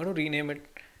I'm going to rename it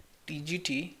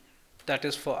TGT, that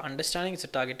is for understanding, it's a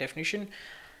target definition,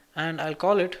 and I'll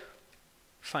call it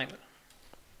final.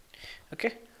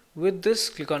 Okay, with this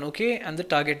click on OK and the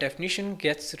target definition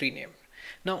gets renamed.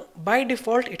 Now by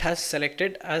default it has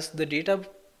selected as the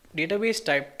database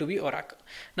type to be Oracle.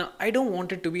 Now I don't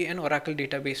want it to be an Oracle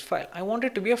database file, I want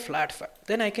it to be a flat file.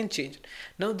 Then I can change it.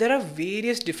 Now there are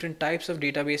various different types of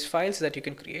database files that you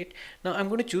can create. Now I'm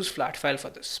going to choose flat file for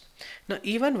this. Now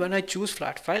even when I choose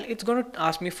flat file, it's going to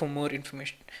ask me for more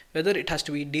information, whether it has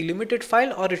to be delimited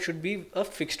file or it should be a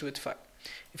fixed width file.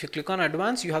 If you click on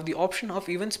advanced, you have the option of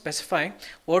even specifying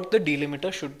what the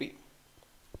delimiter should be.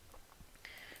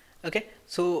 Okay,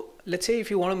 so let's say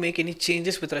if you want to make any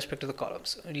changes with respect to the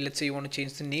columns, let's say you want to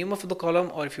change the name of the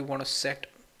column, or if you want to set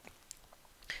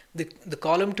the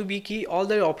column to be key, all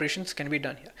the operations can be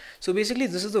done here. So basically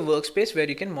this is the workspace where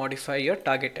you can modify your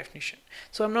target definition.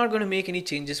 So I'm not going to make any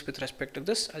changes with respect to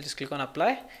this. I'll just click on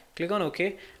apply, click on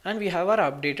OK, and we have our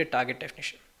updated target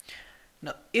definition.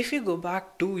 Now if you go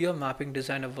back to your mapping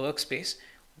designer workspace,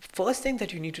 first thing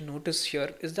that you need to notice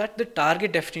here is that the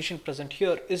target definition present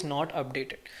here is not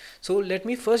updated. So let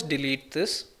me first delete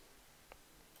this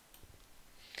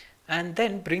and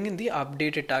then bring in the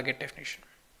updated target definition.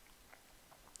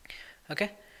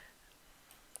 Okay,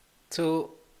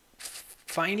 so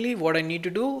finally what I need to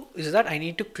do is that I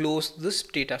need to close this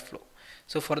data flow.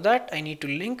 So for that I need to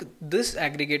link this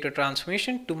aggregator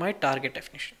transformation to my target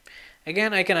definition.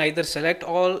 Again, I can either select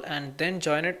all and then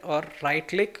join it, or right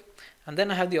click, and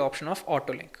then I have the option of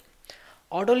auto link.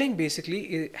 Auto link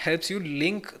basically helps you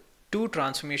link two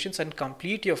transformations and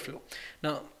complete your flow.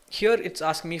 Now here it's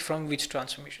asking me from which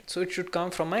transformation, so it should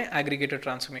come from my aggregator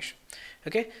transformation.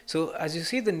 Okay, so as you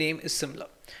see, the name is similar.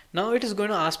 Now it is going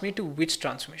to ask me to which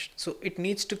transformation, so it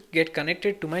needs to get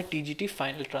connected to my TGT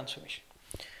final transformation.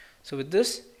 So with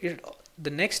this, the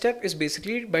next step is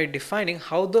basically by defining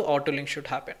how the auto link should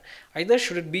happen. Either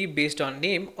should it be based on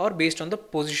name or based on the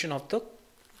position of the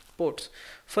ports.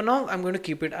 For now I'm going to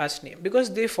keep it as name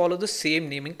because they follow the same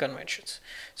naming conventions.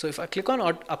 So if I click on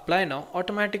apply now,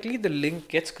 automatically the link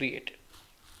gets created.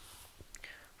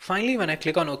 Finally, when I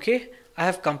click on OK, I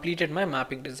have completed my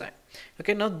mapping design.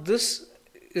 Okay, now this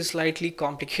is slightly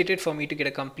complicated for me to get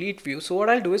a complete view. So what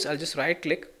I'll do is I'll just right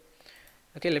click.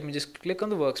 Okay, let me just click on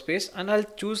the workspace and I'll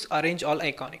choose arrange all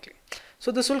iconically.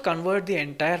 So this will convert the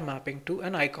entire mapping to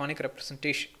an iconic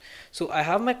representation. So I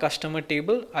have my customer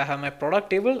table, I have my product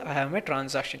table, I have my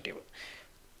transaction table.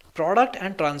 Product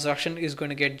and transaction is going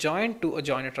to get joined to a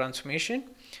joiner transformation.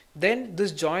 Then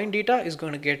this join data is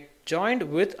going to get joined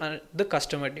with the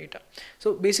customer data.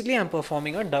 So basically I'm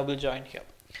performing a double join here.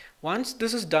 Once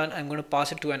this is done, I'm going to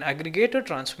pass it to an aggregator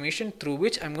transformation through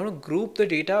which I'm going to group the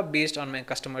data based on my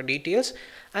customer details,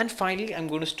 and finally I'm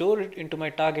going to store it into my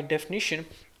target definition,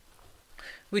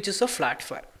 which is a flat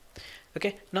file.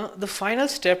 Okay, now the final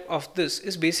step of this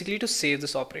is basically to save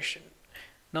this operation.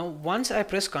 Now once I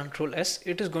press Ctrl S,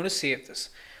 it is going to save this.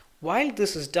 While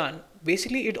this is done,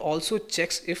 basically it also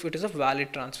checks if it is a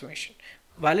valid transformation,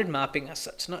 valid mapping as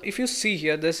such. Now if you see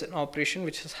here, there's an operation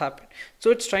which has happened, so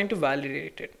it's trying to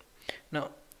validate it. Now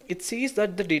it sees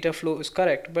that the data flow is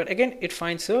correct, but again it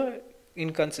finds a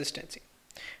inconsistency.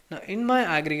 Now in my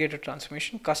aggregator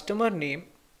transformation, customer name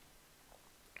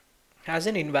has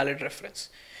an invalid reference.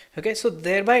 Okay, so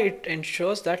thereby it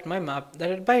ensures that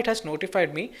thereby it has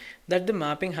notified me that the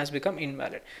mapping has become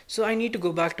invalid. So I need to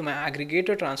go back to my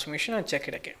aggregator transformation and check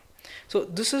it again. So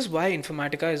this is why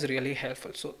Informatica is really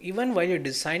helpful. So even while you're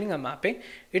designing a mapping,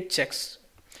 it checks.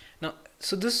 Now,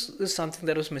 so this is something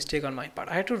that was a mistake on my part.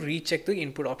 I had to recheck the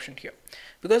input option here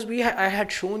because I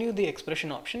had shown you the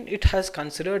expression option. It has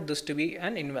considered this to be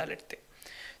an invalid thing.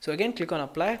 So again, click on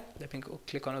apply. Let me go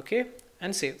click on OK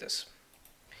and save this.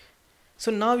 So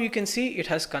now you can see it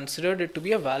has considered it to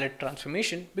be a valid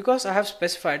transformation because I have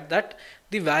specified that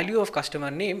the value of customer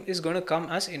name is going to come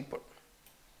as input.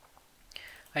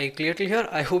 Are you clear till here?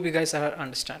 I hope you guys are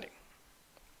understanding.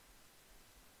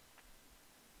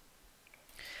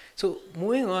 So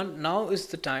moving on, now is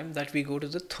the time that we go to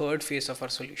the third phase of our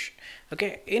solution.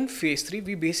 Okay, in phase 3,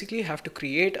 we basically have to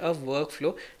create a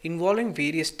workflow involving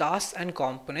various tasks and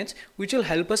components which will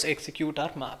help us execute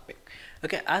our mapping.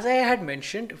 Okay, as I had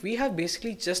mentioned, we have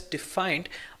basically just defined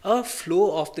a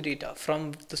flow of the data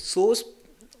from the source,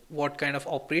 what kind of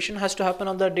operation has to happen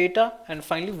on the data, and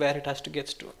finally where it has to get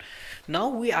stored. Now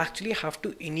we actually have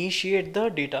to initiate the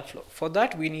data flow. For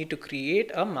that, we need to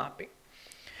create a mapping.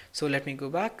 So let me go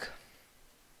back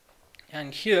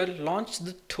and here launch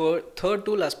the third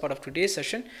tool as part of today's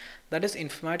session, that is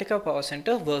Informatica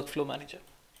PowerCenter Workflow Manager.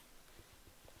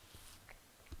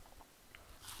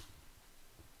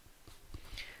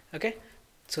 Okay,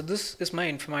 so this is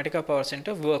my Informatica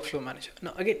PowerCenter Workflow Manager.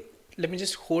 Now again, let me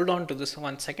just hold on to this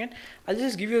 1 second. I'll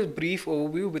just give you a brief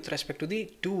overview with respect to the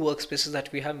 2 workspaces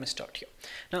that we have missed out here.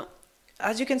 Now,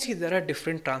 as you can see, there are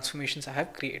different transformations I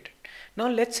have created. Now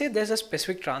let's say there's a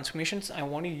specific transformations I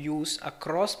want to use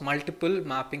across multiple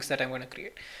mappings that I'm going to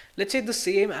create. Let's say the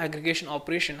same aggregation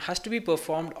operation has to be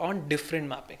performed on different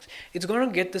mappings. It's going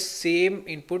to get the same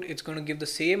input, it's going to give the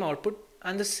same output,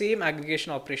 and the same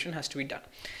aggregation operation has to be done.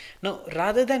 Now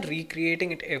rather than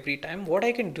recreating it every time, what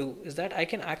I can do is that I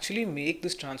can actually make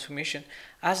this transformation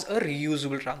as a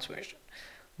reusable transformation.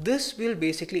 This will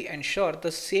basically ensure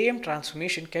the same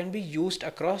transformation can be used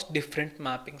across different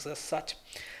mappings as such.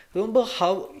 Remember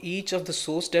how each of the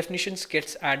source definitions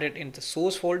gets added in the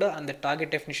source folder and the target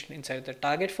definition inside the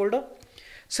target folder?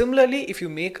 Similarly, if you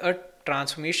make a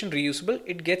transformation reusable,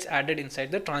 it gets added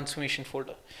inside the transformation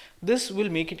folder. This will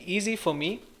make it easy for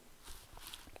me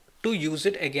to use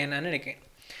it again and again.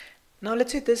 Now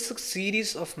let's say there's a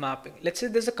series of mapping. Let's say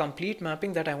there's a complete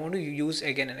mapping that I want to use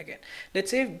again and again. Let's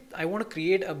say I want to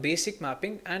create a basic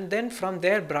mapping and then from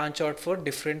there branch out for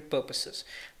different purposes.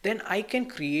 Then I can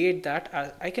create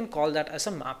that, I can call that as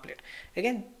a maplet.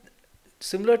 Again,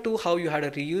 similar to how you had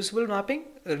a reusable mapping,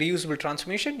 a reusable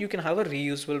transformation, you can have a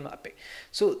reusable mapping.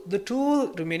 So the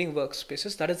 2 remaining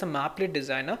workspaces, that is the Maplet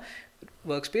Designer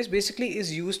workspace, basically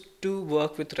is used to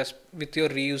work with your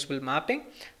reusable mapping,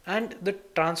 and the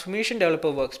Transformation Developer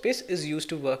workspace is used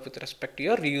to work with respect to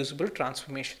your reusable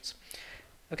transformations.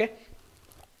 Okay.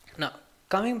 Now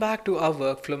coming back to our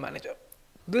workflow manager.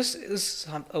 This is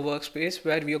a workspace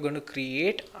where we are going to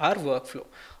create our workflow,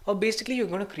 or basically you're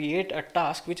going to create a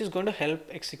task which is going to help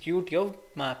execute your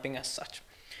mapping as such.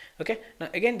 Okay, now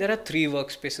again there are 3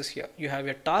 workspaces here. You have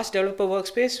your task developer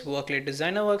workspace, workload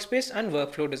designer workspace, and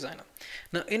workflow designer.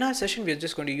 Now in our session we are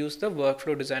just going to use the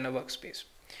workflow designer workspace.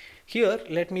 Here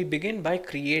let me begin by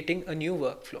creating a new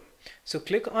workflow. So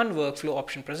click on workflow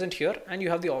option present here and you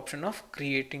have the option of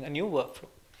creating a new workflow.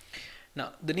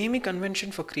 Now the naming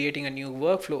convention for creating a new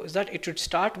workflow is that it should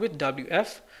start with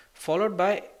WF followed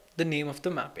by the name of the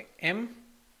mapping, M_live.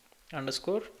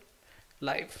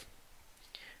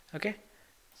 Okay,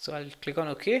 so I'll click on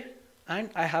OK and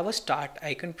I have a start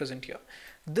icon present here.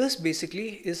 This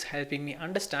basically is helping me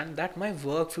understand that my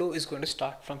workflow is going to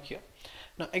start from here.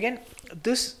 Now again,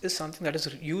 this is something that is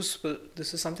useful.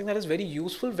 This is something that is very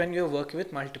useful when you're working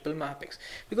with multiple mappings,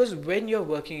 because when you're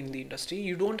working in the industry,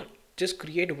 you don't just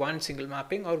create one single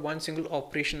mapping or one single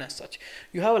operation as such.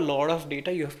 You have a lot of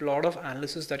data, you have a lot of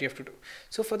analysis that you have to do.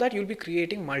 So for that you'll be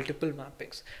creating multiple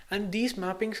mappings, and these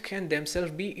mappings can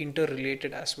themselves be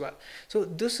interrelated as well. So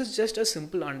this is just a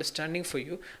simple understanding for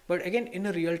you, but again in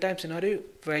a real-time scenario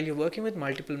while you're working with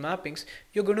multiple mappings,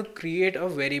 you're going to create a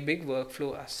very big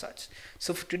workflow as such.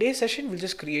 So for today's session we'll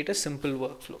just create a simple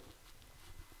workflow.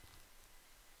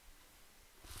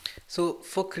 So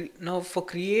for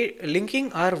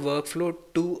linking our workflow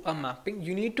to a mapping,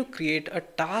 you need to create a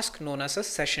task known as a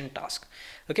session task.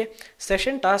 Okay,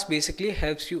 session task basically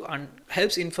helps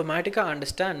Informatica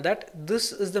understand that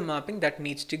this is the mapping that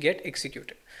needs to get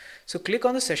executed. So click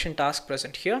on the session task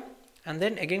present here and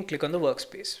then again click on the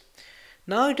workspace.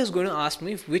 Now it is going to ask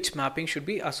me which mapping should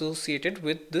be associated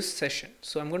with this session.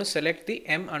 So I'm going to select the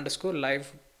M_live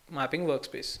mapping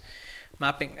workspace.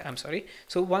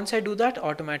 So once I do that,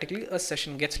 automatically a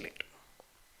session gets linked.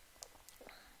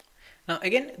 Now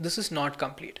again, this is not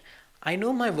complete. I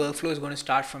know my workflow is going to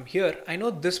start from here. I know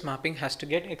this mapping has to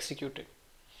get executed.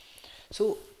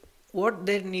 So what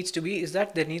there needs to be is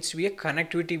that there needs to be a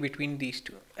connectivity between these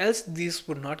two, else these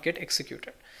would not get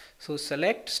executed. So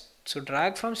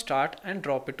drag from start and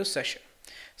drop it to session.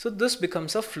 So this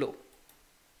becomes a flow.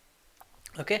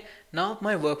 Okay, now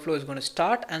my workflow is going to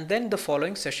start, and then the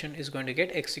following session is going to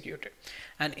get executed,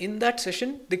 and in that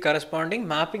session the corresponding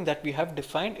mapping that we have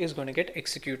defined is going to get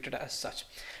executed as such.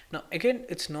 Now again,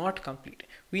 it's not complete.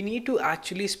 We need to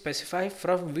actually specify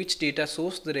from which data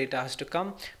source the data has to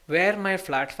come, where my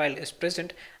flat file is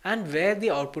present, and where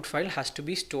the output file has to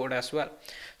be stored as well.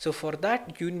 So for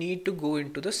that you need to go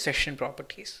into the session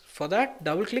properties. For that,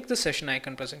 double click the session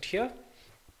icon present here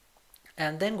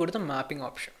and then go to the mapping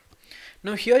option.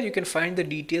 Now here you can find the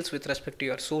details with respect to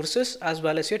your sources as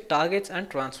well as your targets and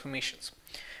transformations.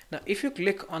 Now if you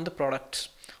click on the products,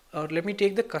 or let me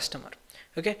take the customer.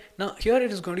 Okay, now here it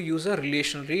is going to use a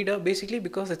relational reader, basically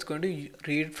because it's going to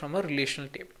read from a relational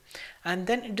table, and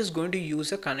then it is going to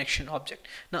use a connection object.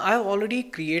 Now I have already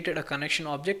created a connection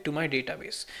object to my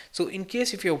database. So in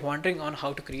case if you're wondering on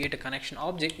how to create a connection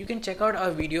object, you can check out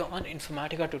our video on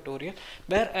Informatica tutorial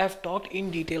where I have talked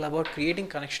in detail about creating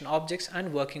connection objects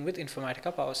and working with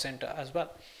Informatica PowerCenter as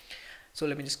well. So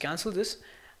let me just cancel this.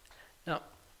 Now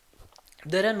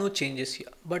there are no changes here,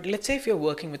 but let's say if you're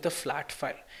working with a flat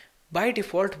file, by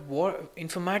default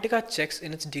Informatica checks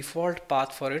in its default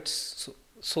path for its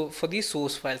so for these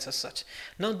source files as such.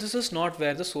 Now this is not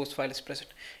where the source file is present.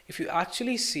 If you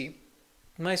actually see,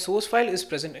 my source file is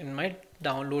present in my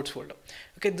downloads folder.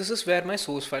 Okay, this is where my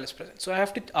source file is present, so I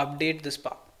have to update this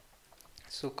path.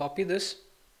 So copy this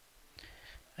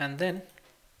and then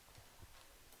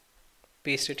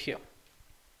paste it here.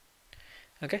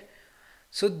 Okay,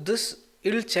 so this,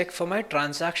 it will check for my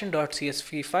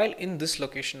transaction.csv file in this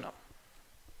location. Now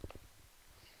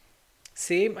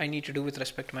same I need to do with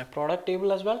respect to my product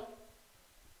table as well.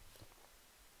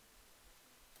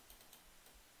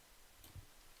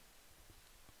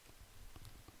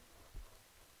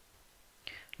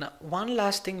 Now one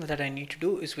last thing that I need to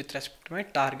do is with respect to my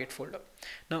target folder.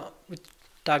 Now with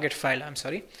target file, I'm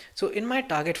sorry. So in my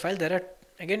target file there are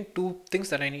again two things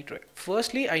that I need to do.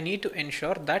 Firstly, I need to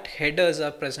ensure that headers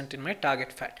are present in my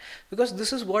target file, because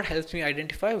this is what helps me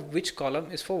identify which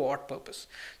column is for what purpose.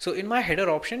 So in my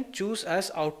header option, choose as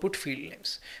output field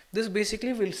names. This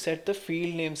basically will set the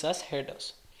field names as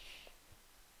headers.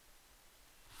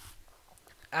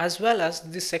 As well as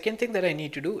the second thing that I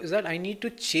need to do is that I need to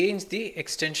change the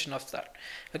extension of that.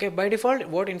 Okay, by default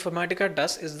what Informatica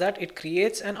does is that it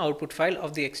creates an output file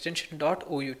of the extension .out,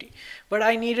 but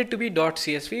I need it to be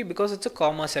 .csv because it's a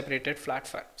comma separated flat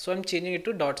file, so I'm changing it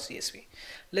to .csv.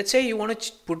 Let's say you want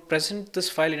to present this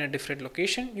file in a different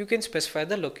location, you can specify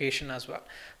the location as well,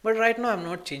 but right now I'm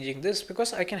not changing this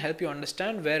because I can help you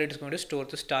understand where it is going to store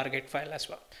this target file as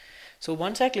well. So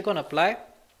once I click on apply,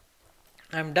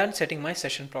 I'm done setting my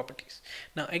session properties.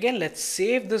 Now again, let's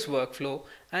save this workflow,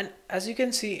 and as you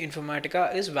can see,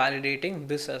 Informatica is validating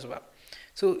this as well.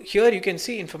 So here you can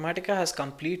see Informatica has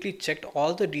completely checked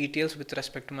all the details with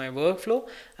respect to my workflow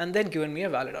and then given me a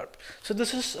valid output. So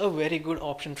this is a very good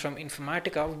option from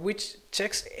Informatica, which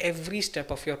checks every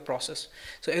step of your process.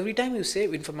 So every time you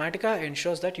save, Informatica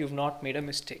ensures that you've not made a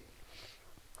mistake.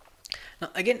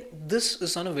 Now again, this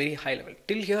is on a very high level.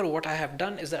 Till here what I have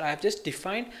done is that I have just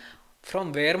defined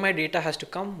from where my data has to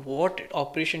come, what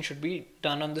operation should be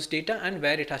done on this data, and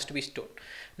where it has to be stored.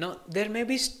 Now there may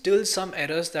be still some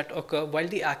errors that occur while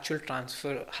the actual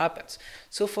transfer happens.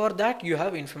 So for that you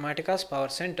have Informatica's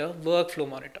PowerCenter workflow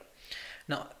monitor.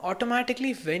 Now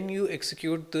automatically when you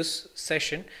execute this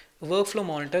session, workflow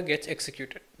monitor gets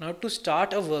executed. Now to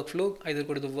start a workflow, either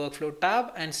go to the workflow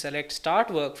tab and select start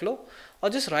workflow,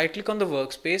 or just right click on the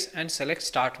workspace and select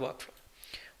start workflow.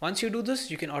 Once you do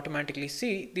this, you can automatically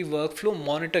see the workflow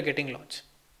monitor getting launched.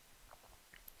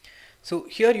 So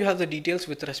here you have the details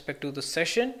with respect to the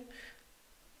session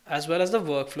as well as the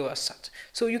workflow as such.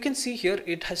 So you can see here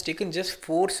it has taken just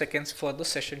 4 seconds for the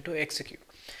session to execute.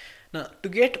 Now to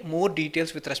get more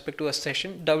details with respect to a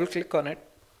session, double click on it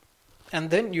and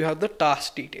then you have the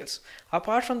task details.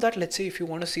 Apart from that, let's say if you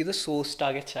want to see the source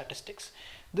target statistics.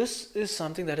 This is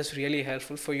something that is really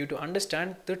helpful for you to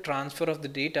understand the transfer of the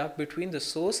data between the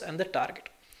source and the target.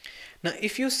 Now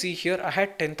if you see here, I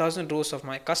had 10,000 rows of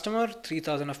my customer,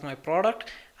 3,000 of my product,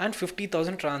 and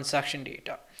 50,000 transaction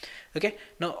data. Okay,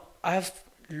 now I have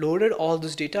loaded all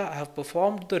this data, I have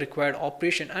performed the required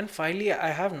operation, and finally I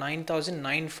have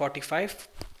 9,945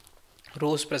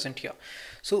 rows present here.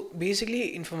 So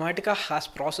basically Informatica has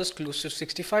processed close to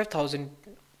 65,000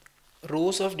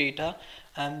 rows of data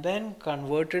and then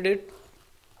converted it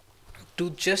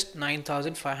to just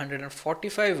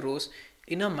 9,545 rows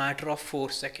in a matter of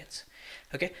 4 seconds.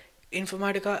 Okay,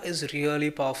 Informatica is really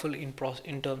powerful in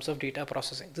terms of data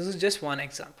processing. This is just one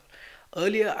example.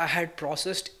 Earlier I had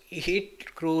processed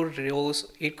 8 crore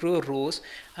rows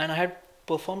and I had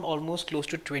performed almost close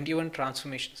to 21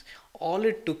 transformations. All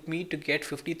it took me to get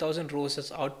 50,000 rows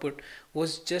as output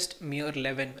was just mere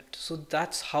 11 minutes. So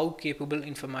that's how capable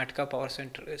Informatica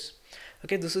PowerCenter is.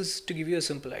 Okay, this is to give you a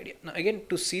simple idea. Now again,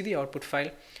 to see the output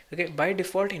file, okay, by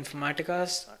default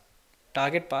Informatica's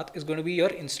target path is going to be your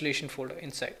installation folder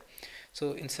inside.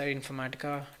 So inside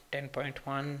Informatica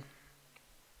 10.1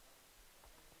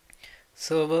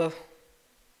 server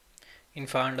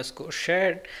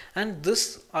info_shared, and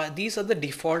these are the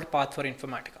default path for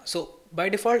Informatica. So by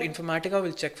default Informatica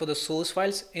will check for the source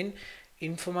files in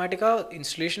Informatica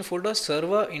installation folder,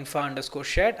 server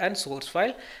info_shared and source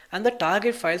file, and the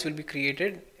target files will be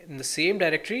created in the same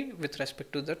directory with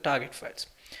respect to the target files.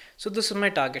 So this is my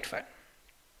target file.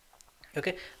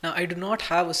 Okay, now I do not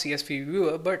have a CSV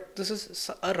viewer, but this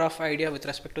is a rough idea with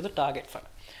respect to the target file.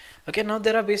 Okay, now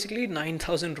there are basically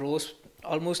 9,000 rows,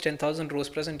 almost 10,000 rows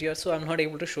present here, so I'm not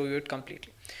able to show you it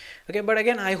completely. Okay, but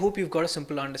again, I hope you've got a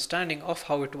simple understanding of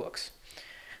how it works.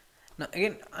 Now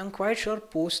again, I'm quite sure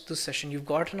post this session you've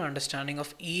got an understanding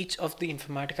of each of the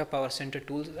Informatica PowerCenter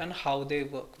tools and how they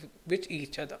work with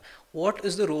each other. What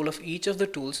is the role of each of the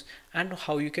tools and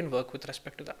how you can work with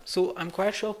respect to that. So I'm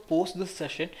quite sure post this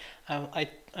session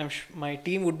my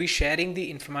team would be sharing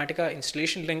the Informatica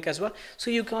installation link as well,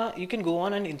 so you can go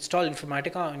on and install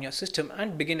Informatica on your system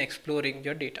and begin exploring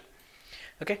your data.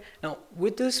 Okay, now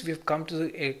with this we've come to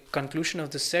a conclusion of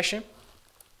this session.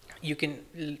 You can,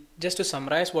 just to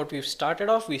summarize what we started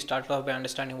off by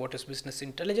understanding what is business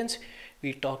intelligence.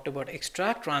 We talked about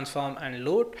extract, transform and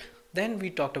load. Then we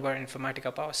talked about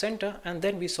Informatica PowerCenter, and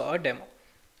then we saw a demo.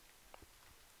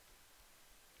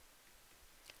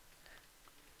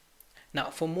 Now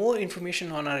for more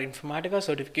information on our Informatica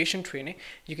certification training,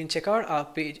 you can check out our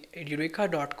page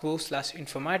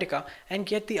edureka.co/informatica and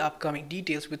get the upcoming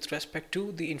details with respect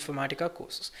to the Informatica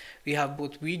courses. We have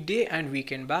both weekday and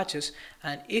weekend batches,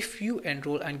 and if you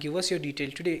enroll and give us your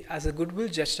detail today as a goodwill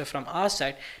gesture from our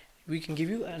side, we can give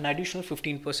you an additional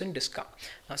 15% discount.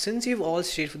 Now since you've all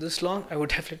stayed for this long, I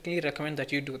would definitely recommend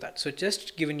that you do that. So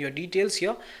just give in your details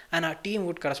here and our team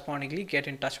would correspondingly get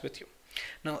in touch with you.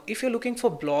 Now if you're looking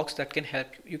for blogs that can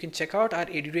help you, you can check out our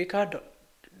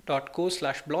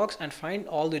edureka.co/blogs and find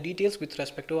all the details with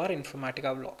respect to our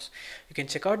Informatica blogs. You can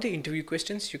check out the interview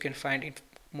questions, you can find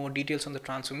more details on the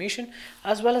transformation,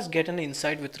 as well as get an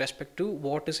insight with respect to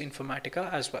what is Informatica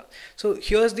as well. So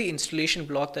here's the installation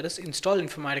blog, that is install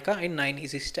Informatica in 9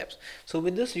 easy steps. So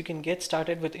with this you can get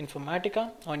started with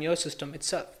Informatica on your system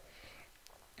itself.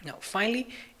 Now finally,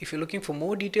 if you're looking for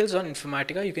more details on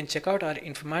Informatica, you can check out our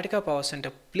Informatica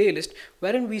PowerCenter playlist,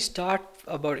 wherein we start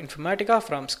about Informatica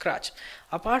from scratch.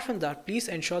 Apart from that, please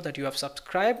ensure that you have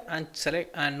subscribed and select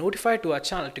and notified to our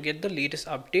channel to get the latest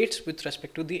updates with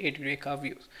respect to the Edureka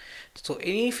views. So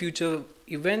any future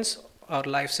events or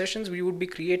live sessions we would be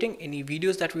creating, any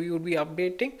videos that we would be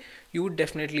updating, you would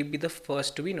definitely be the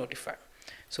first to be notified.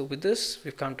 So with this,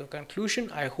 we've come to a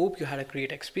conclusion. I hope you had a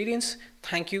great experience.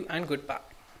 Thank you and goodbye.